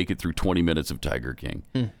couldn't even make it through 20 minutes of Tiger King.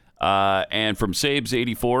 And from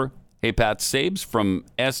Sabes84, hey, Pat, Sabes from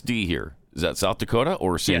SD here. Is that South Dakota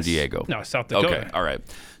or San Diego? No, South Dakota. Okay, all right.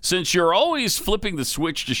 Since you're always flipping the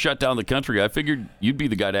switch to shut down the country, I figured you'd be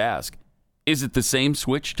the guy to ask. Is it the same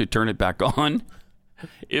switch to turn it back on?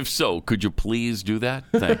 If so, could you please do that?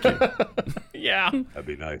 Thank you. Yeah. That'd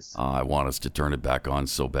be nice. I want us to turn it back on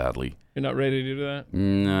so badly. You're not ready to do that?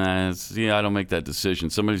 Nah, I don't make that decision.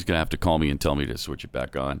 Somebody's going to have to call me and tell me to switch it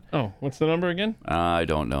back on. Oh, what's the number again? I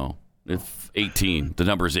don't know. If 18. The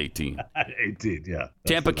number is 18. 18, yeah.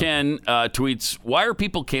 Tampa Ken tweets, why are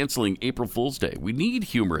people canceling April Fool's Day? We need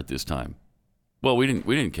humor at this time. Well, we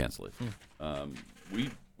didn't cancel it.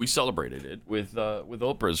 We We celebrated it with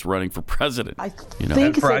Oprah's running for president. I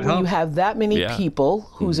think that when you have that many people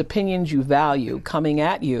whose opinions you value coming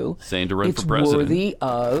at you, saying to run it's for president, worthy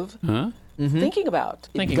of thinking about.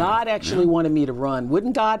 If God actually wanted me to run,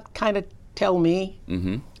 wouldn't God kind of tell me?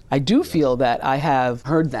 I do feel that I have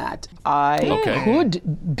heard that I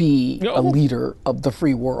could be a leader of the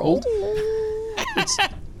free world. It's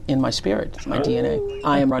in my spirit, it's my DNA.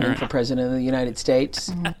 I am running for president of the United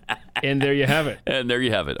States. And there you have it. And there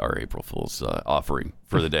you have it, our April Fool's offering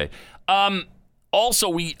for the day. Also,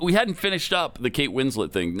 we hadn't finished up the Kate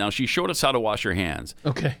Winslet thing. Now, she showed us how to wash her hands.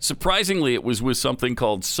 Okay. Surprisingly, it was with something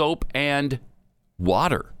called soap and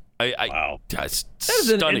water. Wow. That's That is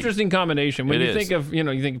an interesting combination. When you think of, you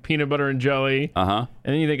think of peanut butter and jelly, and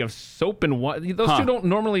then you think of soap and water. Those two don't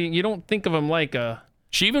normally, you don't think of them like a...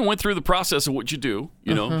 She even went through the process of what you do.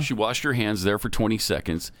 You know, she washed her hands there for 20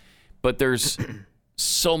 seconds. But there's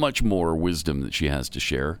so much more wisdom that she has to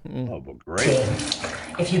share. Oh, well, great.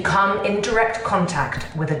 If you come in direct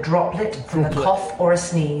contact with a droplet from a cough or a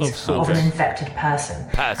sneeze of an infected person,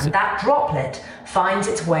 and that droplet finds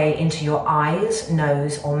its way into your eyes,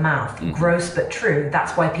 nose, or mouth. Gross but true.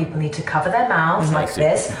 That's why people need to cover their mouths like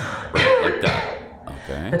this. Like that.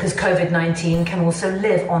 Okay. Because COVID-19 can also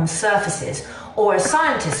live on surfaces, or as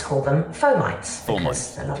scientists call them, fomites.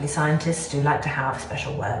 Because the lovely scientists do like to have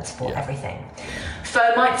special words for everything.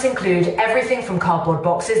 Fomites include everything from cardboard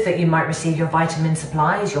boxes that you might receive your vitamin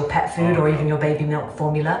supplies, your pet food, or even your baby milk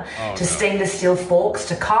formula, to stainless steel forks,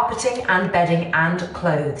 to carpeting and bedding and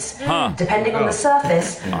clothes. Depending on the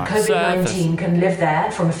surface, COVID-19 can live there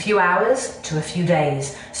from a few hours to a few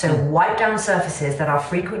days. So wipe down surfaces that are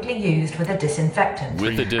frequently used with a disinfectant.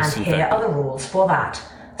 And here are the rules for that.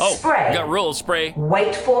 Spray. You got rules. Spray.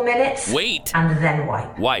 Wait 4 minutes. Wait. And then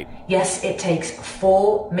wipe. Wipe. Yes, it takes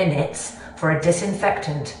 4 minutes for a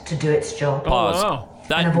disinfectant to do its job. Pause.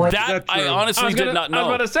 That I honestly did not know. I was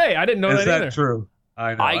about to say, I didn't know that either. Is that true?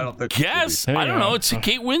 I know. I don't think guess. I don't know. It's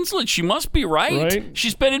Kate Winslet. She must be right.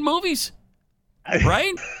 She's been in movies.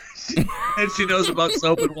 Right? And she knows about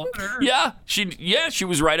soap and water. Yeah. She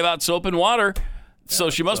was right about soap and water. So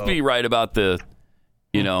she must be right about the...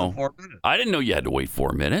 You know, 4 minutes. I didn't know you had to wait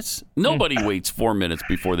 4 minutes. Nobody waits 4 minutes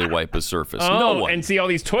before they wipe a surface. Oh, no one. And see, all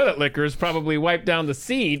these toilet lickers probably wiped down the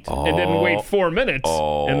seat and didn't wait 4 minutes,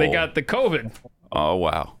 and they got the COVID. Oh,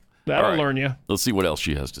 wow. That'll learn you. Let's see what else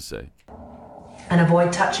she has to say. And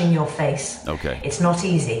avoid touching your face. Okay. It's not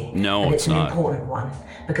easy. No, but it's an not. important one.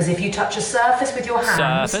 Because if you touch a surface with your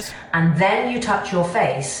hands and then you touch your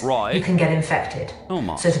face, you can get infected. Oh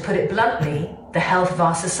my. So to put it bluntly, the health of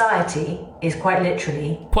our society is quite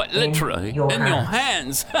literally in your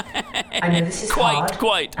hands. I know this is hard,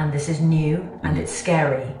 and this is new, and it's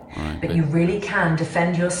scary. But you really can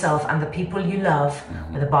defend yourself and the people you love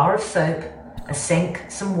with a bar of soap, a sink,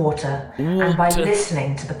 some water, and by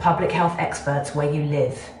listening to the public health experts where you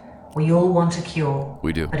live. We all want a cure.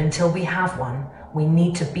 We do. But until we have one, we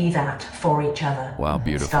need to be that for each other. Wow,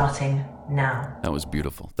 beautiful. Starting now. That was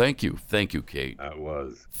beautiful. Thank you. Thank you, Kate. That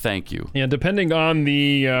was. Thank you. Yeah, depending on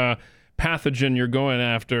the pathogen you're going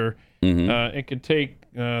after, it could take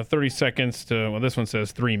 30 seconds to, well, this one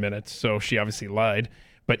says 3 minutes, so she obviously lied.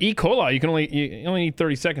 But E. coli, you only need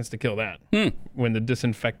 30 seconds to kill that when the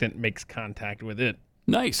disinfectant makes contact with it.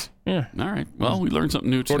 Nice. Yeah. All right. Well, we learned something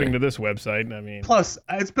new today. According to this website, I mean. Plus,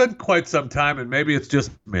 it's been quite some time, and maybe it's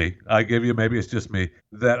just me. Maybe it's just me,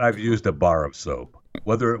 that I've used a bar of soap.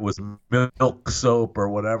 Whether it was milk soap or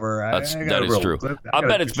whatever. That is true. I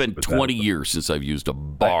bet it's been 20 years since I've used a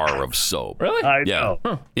bar of soap. Really? I know.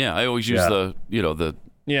 Huh. Yeah, I always use the.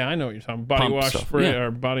 Yeah, I know what you're talking about. Body wash spray or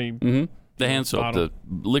body. The hand soap, bottle.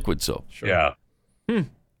 the liquid soap. Sure.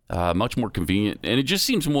 Yeah. Much more convenient, and it just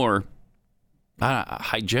seems more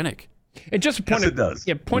hygienic. And just a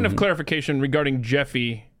point of clarification regarding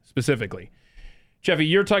Jeffy specifically. Jeffy,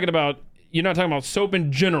 you're not talking about soap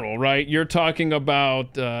in general, right? You're talking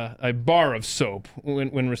about a bar of soap.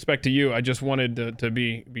 When respect to you, I just wanted to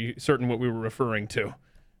be certain what we were referring to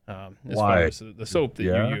as far as the soap that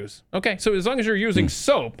you use. Okay, so as long as you're using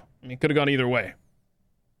soap, I mean, it could have gone either way.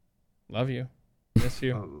 Love you. Miss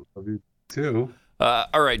you. Love you too.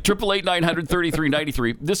 All right,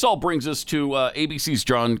 888-900-3393. This all brings us to ABC's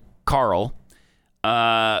John Carl,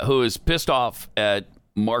 who is pissed off at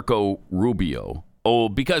Marco Rubio. Oh,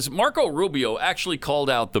 because Marco Rubio actually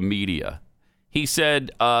called out the media. He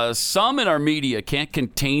said, some in our media can't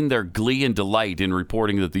contain their glee and delight in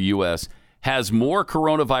reporting that the U.S. has more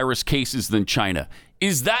coronavirus cases than China.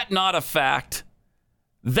 Is that not a fact?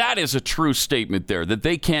 That is a true statement there, that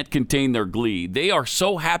they can't contain their glee. They are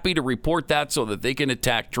so happy to report that so that they can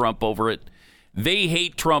attack Trump over it. They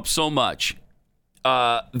hate Trump so much.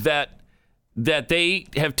 that they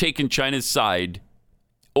have taken China's side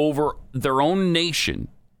over their own nation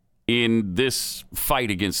in this fight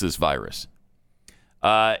against this virus.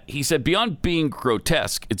 He said, beyond being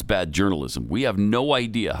grotesque, it's bad journalism. We have no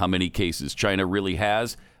idea how many cases China really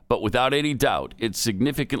has, but without any doubt, it's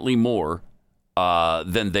significantly more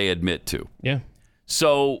than they admit to. Yeah.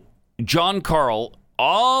 So John Karl,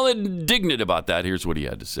 all indignant about that, here's what he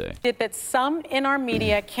had to say. That some in our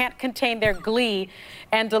media can't contain their glee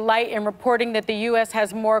and delight in reporting that the U.S.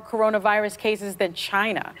 has more coronavirus cases than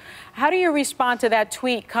China. How do you respond to that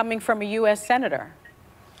tweet coming from a U.S. senator?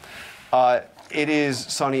 It is,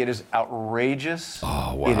 Sonny, it is outrageous.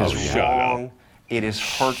 Oh, wow. It is wrong. It is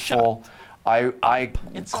hurtful. I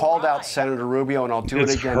called out Senator Rubio, and I'll do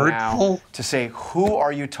it again now, to say, who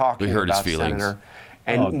are you talking about, Senator?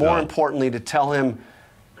 And more importantly, to tell him,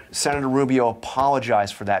 Senator Rubio,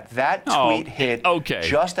 apologize for that. That tweet hit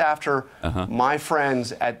just after our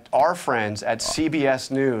friends at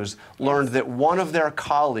CBS News learned that one of their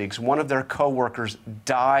colleagues, one of their coworkers,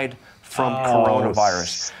 died from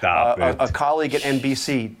coronavirus. A colleague at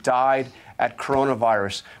NBC died at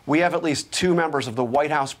coronavirus. We have at least 2 members of the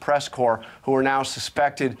White House press corps who are now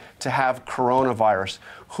suspected to have coronavirus.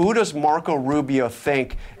 Who does Marco Rubio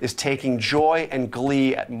think is taking joy and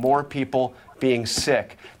glee at more people being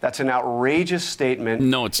sick? That's an outrageous statement.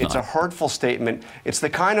 No, it's not. It's a hurtful statement. It's the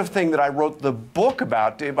kind of thing that I wrote the book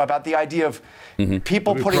about the idea of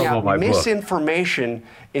people putting out misinformation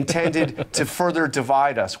intended to further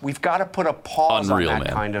divide us. We've got to put a pause on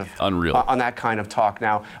that kind of talk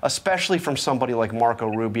now, especially from somebody like Marco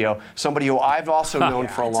Rubio, somebody who I've also known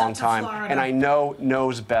for a long time, and I know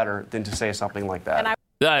knows better than to say something like that.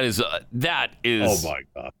 That is oh my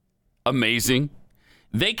God, amazing.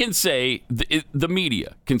 They can say, the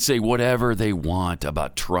media can say whatever they want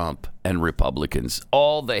about Trump and Republicans.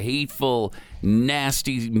 All the hateful,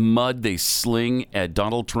 nasty mud they sling at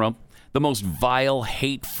Donald Trump, the most vile,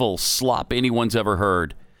 hateful slop anyone's ever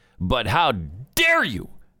heard. But how dare you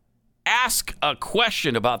ask a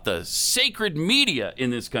question about the sacred media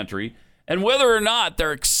in this country and whether or not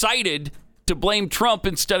they're excited to blame Trump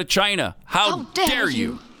instead of China? How dare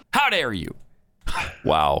you? How dare you?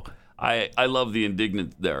 Wow. I love the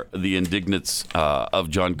indignance of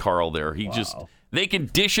John Karl there. They can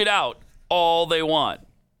dish it out all they want,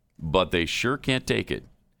 but they sure can't take it.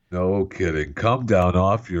 No kidding. Come down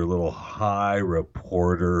off your little high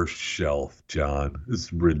reporter shelf, John.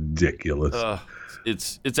 It's ridiculous.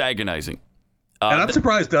 It's agonizing. And I'm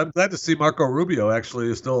surprised. I'm glad to see Marco Rubio actually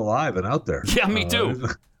is still alive and out there. Yeah, me too.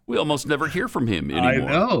 We almost never hear from him anymore.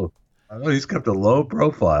 I know. He's kept a low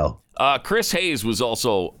profile. Chris Hayes was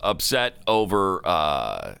also upset over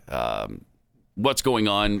what's going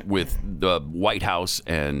on with the White House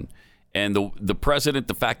and the president.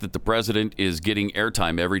 The fact that the president is getting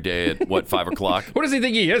airtime every day at 5 o'clock. What does he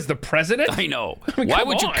think he is, the president? I know. Why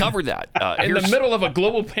would you cover that in the middle of a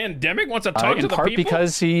global pandemic? Wants to talk to the people. In part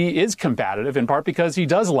because he is combative. In part because he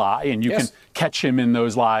does lie, and you can catch him in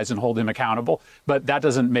those lies and hold him accountable. But that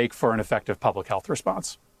doesn't make for an effective public health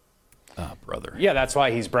response. Brother. Yeah, that's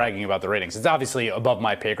why he's bragging about the ratings. It's obviously above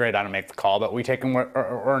my pay grade. I don't make the call that we take them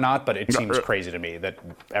or not, but it seems crazy to me that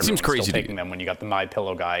everyone's still taking them when you got the My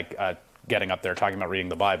Pillow guy getting up there talking about reading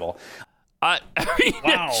the Bible. Wow.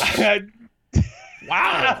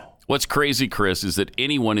 Wow. What's crazy, Chris, is that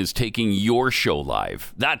anyone is taking your show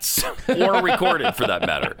live. Or recorded for that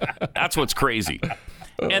matter. That's what's crazy.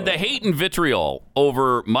 And the hate and vitriol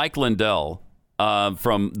over Mike Lindell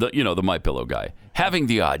from the My Pillow guy having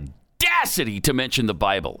the audacity to mention the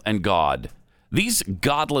Bible and God. These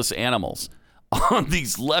godless animals on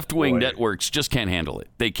these left-wing networks just can't handle it.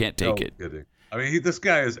 They can't take it. Kidding. I mean, this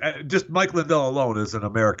guy is just Mike Lindell alone is an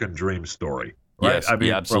American dream story. Right? Yes, I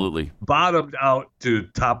mean, absolutely. Bottomed out to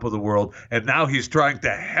top of the world, and now he's trying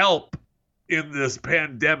to help in this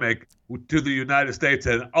pandemic to the United States.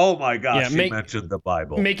 And oh my gosh, he mentioned the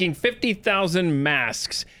Bible. Making 50,000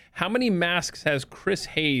 masks. How many masks has Chris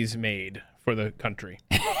Hayes made for the country?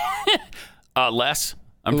 Less.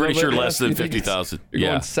 I'm pretty sure less than 50,000.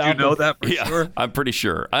 Yeah. You know that for sure? I'm pretty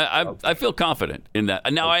sure. I feel confident in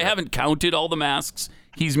that. Now, I haven't counted all the masks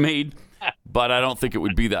he's made, but I don't think it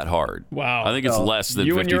would be that hard. Wow. I think it's less than 50,000.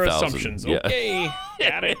 You and your assumptions. Yeah. Okay.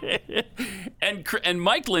 Got it. And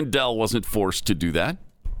Mike Lindell wasn't forced to do that.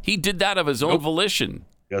 He did that of his own volition.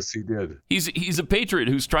 Yes, he did. He's a patriot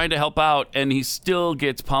who's trying to help out, and he still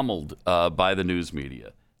gets pummeled by the news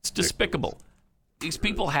media. It's despicable. These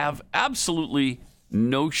people have absolutely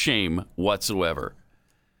no shame whatsoever.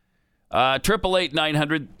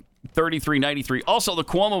 888-900-3393. Also, the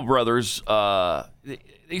Cuomo brothers,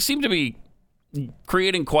 they seem to be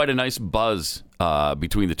creating quite a nice buzz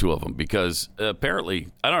between the two of them because apparently,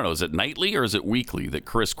 I don't know, is it nightly or is it weekly that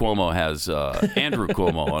Chris Cuomo has Andrew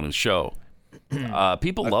Cuomo on his show?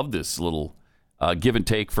 People love this little give and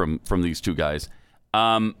take from these two guys.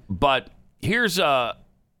 But here's...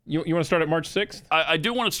 You want to start at March 6th? I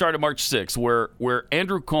do want to start at March 6th where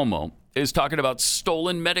Andrew Cuomo is talking about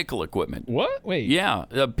stolen medical equipment. What? Wait. Yeah.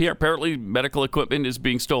 Apparently medical equipment is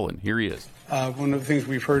being stolen. Here he is. One of the things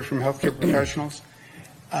we've heard from healthcare professionals,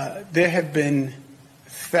 there have been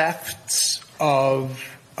thefts of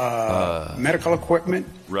medical equipment,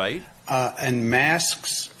 right, and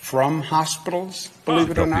masks from hospitals. Believe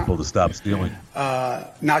it or not, people to stop stealing.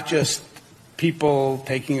 Not just people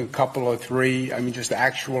taking a couple or three. I mean, just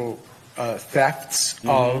actual thefts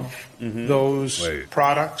of those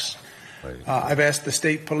products. I've asked the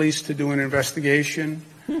state police to do an investigation,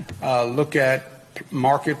 look at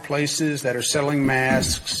marketplaces that are selling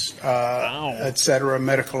masks, et cetera,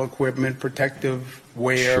 medical equipment, protective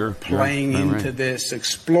wear, playing into this,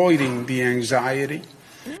 exploiting the anxiety.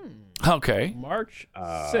 Okay. March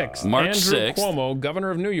 6th. March Andrew 6th. Cuomo,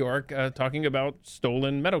 governor of New York, talking about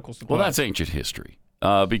stolen medical supplies. Well, that's ancient history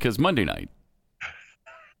because Monday night,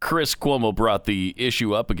 Chris Cuomo brought the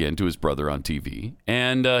issue up again to his brother on TV,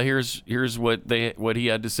 and here's what he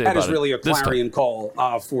had to say about it. That is really a clarion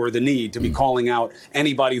call for the need to be calling out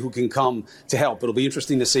anybody who can come to help. It'll be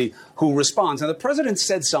interesting to see who responds. Now, the president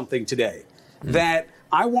said something today that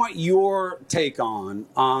I want your take on.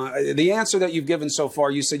 The answer that you've given so far,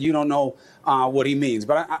 you said you don't know what he means,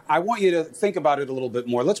 but I want you to think about it a little bit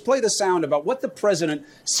more. Let's play the sound about what the president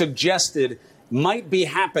suggested might be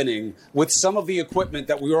happening with some of the equipment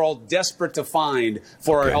that we were all desperate to find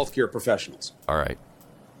for our healthcare professionals. All right.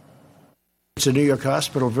 It's a New York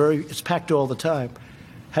hospital. It's packed all the time.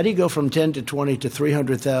 How do you go from 10 to 20 to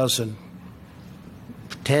 300,000,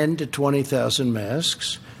 10 to 20,000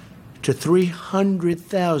 masks to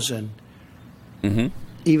 300,000?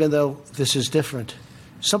 Even though this is different,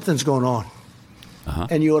 something's going on,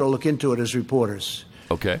 and you ought to look into it as reporters.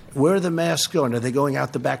 Okay. Where are the masks going? Are they going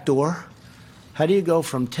out the back door? How do you go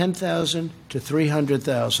from 10,000 to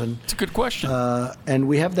 300,000? It's a good question. And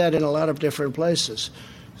we have that in a lot of different places.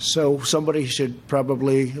 So somebody should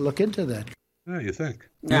probably look into that. Yeah, you think.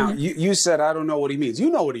 Now, you said, I don't know what he means. You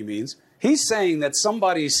know what he means. He's saying that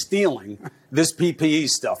somebody's stealing this PPE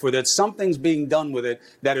stuff, or that something's being done with it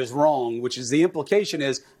that is wrong, which is the implication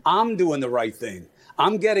is I'm doing the right thing.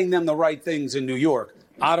 I'm getting them the right things in New York.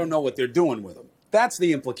 I don't know what they're doing with them. That's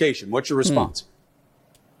the implication. What's your response?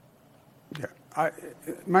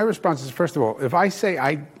 My response is, first of all, if I say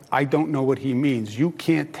I don't know what he means, you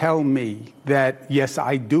can't tell me that, yes,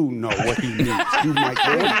 I do know what he means. You might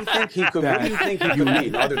what do you think he could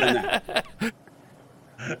mean other than that?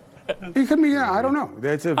 It could mean, I don't know.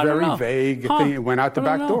 That's a very vague thing. It went out the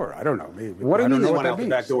back door. I don't know. What do you mean it went out the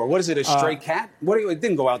back door? What is it, a stray cat? It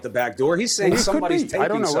didn't go out the back door. He's saying somebody's taking something. I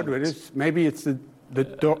don't know what it is. Maybe it's the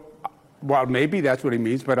door. Well, maybe that's what he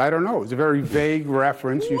means, but I don't know. It's a very vague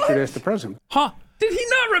reference. You should ask the president. Did he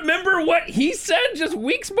not remember what he said just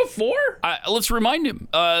weeks before? Let's remind him.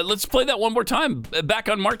 Let's play that one more time. Back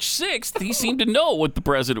on March 6th, he seemed to know what the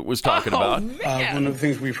president was talking about. One of the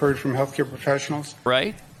things we've heard from healthcare professionals.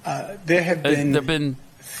 Right. There have been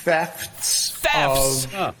thefts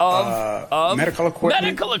of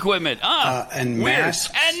medical equipment. And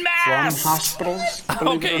masks from hospitals.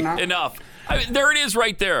 Okay, enough. There it is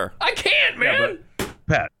right there. I can't, man. Yeah,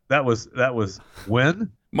 Pat, that was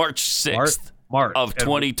when? March 6th of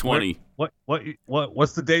 2020.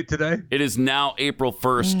 What's the date today? It is now April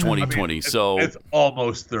 1st, 2020. It's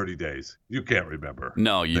almost 30 days. You can't remember.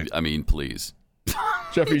 No, please.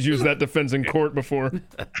 Jeffy's used that defense in court before.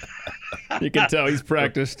 You can tell he's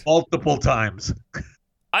practiced. Multiple times.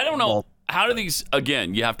 I don't know. How do these,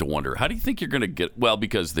 again, you have to wonder, how do you think you're going to get, well,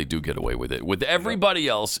 because they do get away with it. With everybody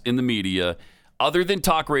else in the media, other than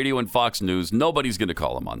talk radio and Fox News, nobody's going to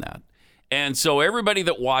call them on that. And so everybody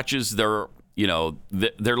that watches their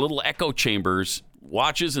little echo chambers,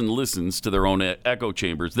 watches and listens to their own echo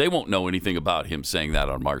chambers, they won't know anything about him saying that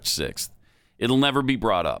on March 6th. It'll never be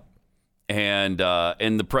brought up. And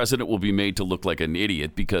the president will be made to look like an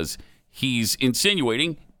idiot because he's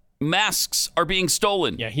insinuating masks are being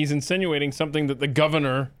stolen. Yeah, he's insinuating something that the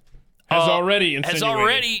governor has already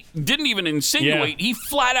insinuated. Didn't even insinuate. Yeah. He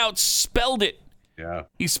flat out spelled it. Yeah.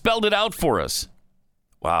 He spelled it out for us.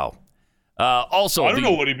 Wow. Also, I don't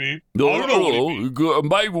know what he means. Might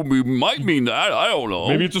mean that. I don't know.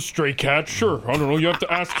 Maybe it's a stray cat. Sure. I don't know. You have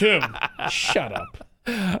to ask him. Shut up.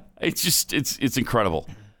 It's incredible.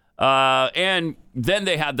 And then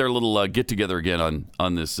they had their little get-together again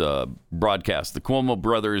on this broadcast. The Cuomo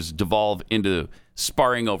brothers devolve into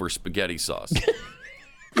sparring over spaghetti sauce.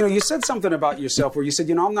 You said something about yourself where you said,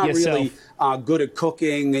 I'm not really good at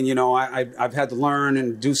cooking, and, I've had to learn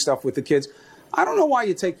and do stuff with the kids. I don't know why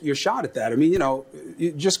you take your shot at that. I mean,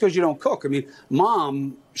 just because you don't cook. I mean,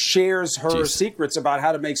 Mom shares her secrets about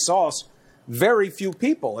how to make sauce. Very few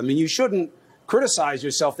people. I mean, you shouldn't criticize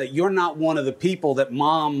yourself that you're not one of the people that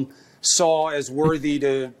Mom saw as worthy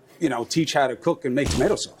to, teach how to cook and make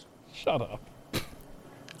tomato sauce. Shut up.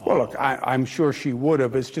 Well, look, I'm sure she would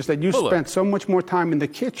have. It's just that you spent so much more time in the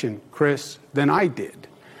kitchen, Chris, than I did.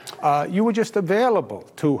 You were just available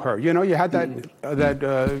to her. You had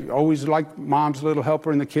that always like Mom's little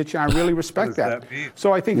helper in the kitchen. I really respect that.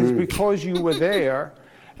 So I think it's because you were there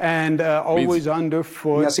and always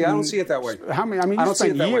underfoot. Yeah, see, I don't see it that way. You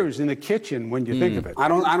spent years in the kitchen when you think of it. I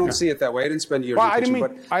don't see it that way. I didn't spend years in the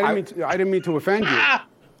kitchen. I didn't mean to offend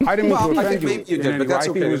you. I didn't mean to offend you. I think you did, but that's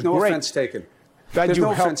okay. There's no offense taken. There's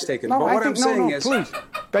no offense taken. But what I'm saying is, please,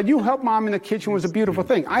 that you helped Mom in the kitchen was a beautiful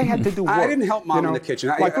thing. I had to do work. I didn't help Mom in the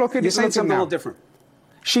kitchen. You're saying something a little different.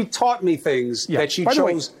 She taught me things that she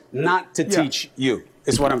chose not to teach you,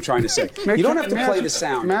 is what I'm trying to say. You don't have to play the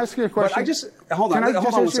sound. May I ask you a question? But I just, hold on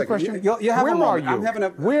one second. You have a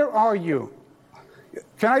moment. Where are you?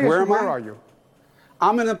 Can I ask you, where are you?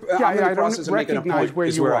 I'm in the process of making a point,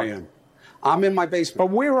 is where I am. I'm in my basement. But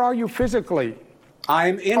where are you physically?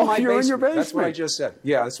 I'm in my basement. You're in your basement. That's what I just said.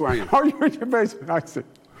 Yeah, that's where I am. Oh, you're in your basement. I see.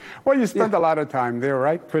 Well, you spend a lot of time there,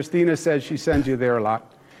 right? Christina says she sends you there a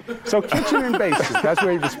lot. So kitchen and basement, that's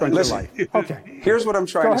where you spend your life. Okay. Here's what I'm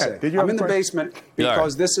trying to say. I'm in the basement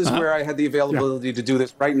because this is where I had the availability to do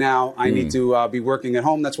this. Right now, I need to be working at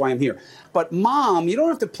home. That's why I'm here. But Mom, you don't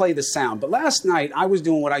have to play the sound. But last night, I was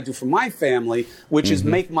doing what I do for my family, which is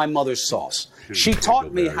make my mother's sauce. She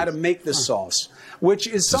taught me how to make the sauce, which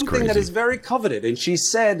is something that is very coveted. And she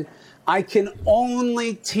said, I can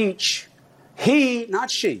only teach he,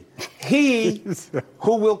 not she, he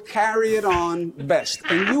who will carry it on best.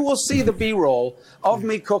 And you will see the B-roll of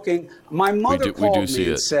me cooking. My mother called me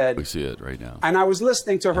and said... We see it right now. And I was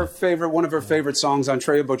listening to one of her favorite songs,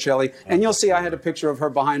 Andrea Bocelli, and you'll see I had a picture of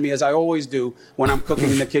her behind me, as I always do when I'm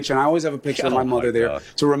cooking in the kitchen. I always have a picture of my mother there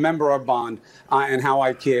to remember our bond and how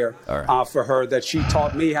I care for her, that she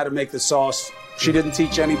taught me how to make the sauce. She didn't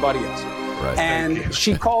teach anybody else. Right. And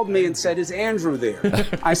she called me and said, is Andrew there?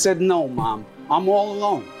 I said, no, Mom. I'm all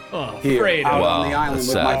alone here out on the island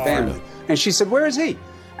with my family. And she said, where is he?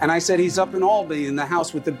 And I said, he's up in Albany in the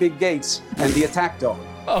house with the big gates and the attack dog.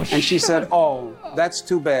 And she said, oh, that's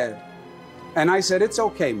too bad. And I said, it's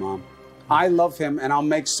okay, Mom. I love him, and I'll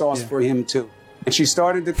make sauce for him, too. And she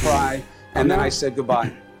started to cry, and then I said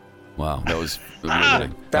goodbye. Wow, that was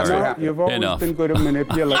riveting. That's what happened. You've always been good at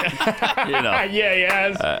manipulating. Yeah,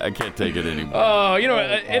 yes. I can't take it anymore. Oh,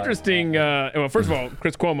 interesting. Well, first of all,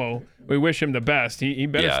 Chris Cuomo, we wish him the best. He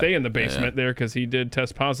better stay in the basement there, because he did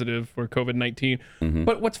test positive for COVID-19. Mm-hmm.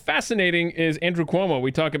 But what's fascinating is Andrew Cuomo.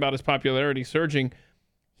 We talk about his popularity surging.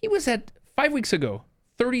 He was at 5 weeks ago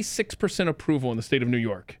 36% approval in the state of New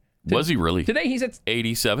York. Was he really? Today he's at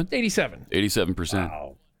 87. 87%.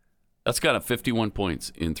 Wow. That's got a 51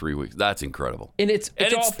 points in 3 weeks. That's incredible. And it's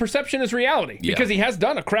all perception is reality, because he has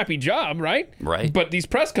done a crappy job, right? Right. But these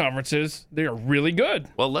press conferences, they are really good.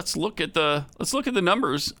 Well, let's look at the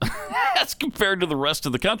numbers as compared to the rest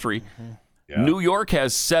of the country. Yeah. New York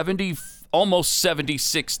has almost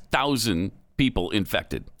 76,000 people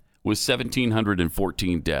infected with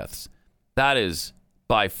 1,714 deaths. That is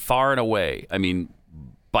by far and away,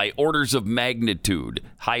 by orders of magnitude,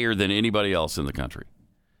 higher than anybody else in the country.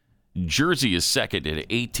 Jersey is second at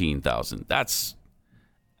 18,000.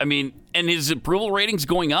 And his approval ratings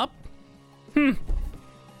going up?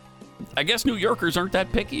 I guess New Yorkers aren't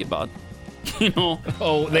that picky about,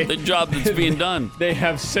 the job that's being done. They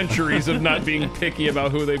have centuries of not being picky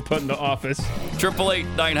about who they put into office.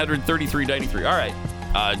 888-900-3393. All right.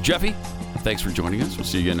 Jeffy, thanks for joining us. We'll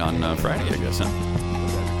see you again on Friday, I guess.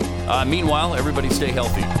 Meanwhile, everybody stay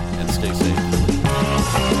healthy and stay safe.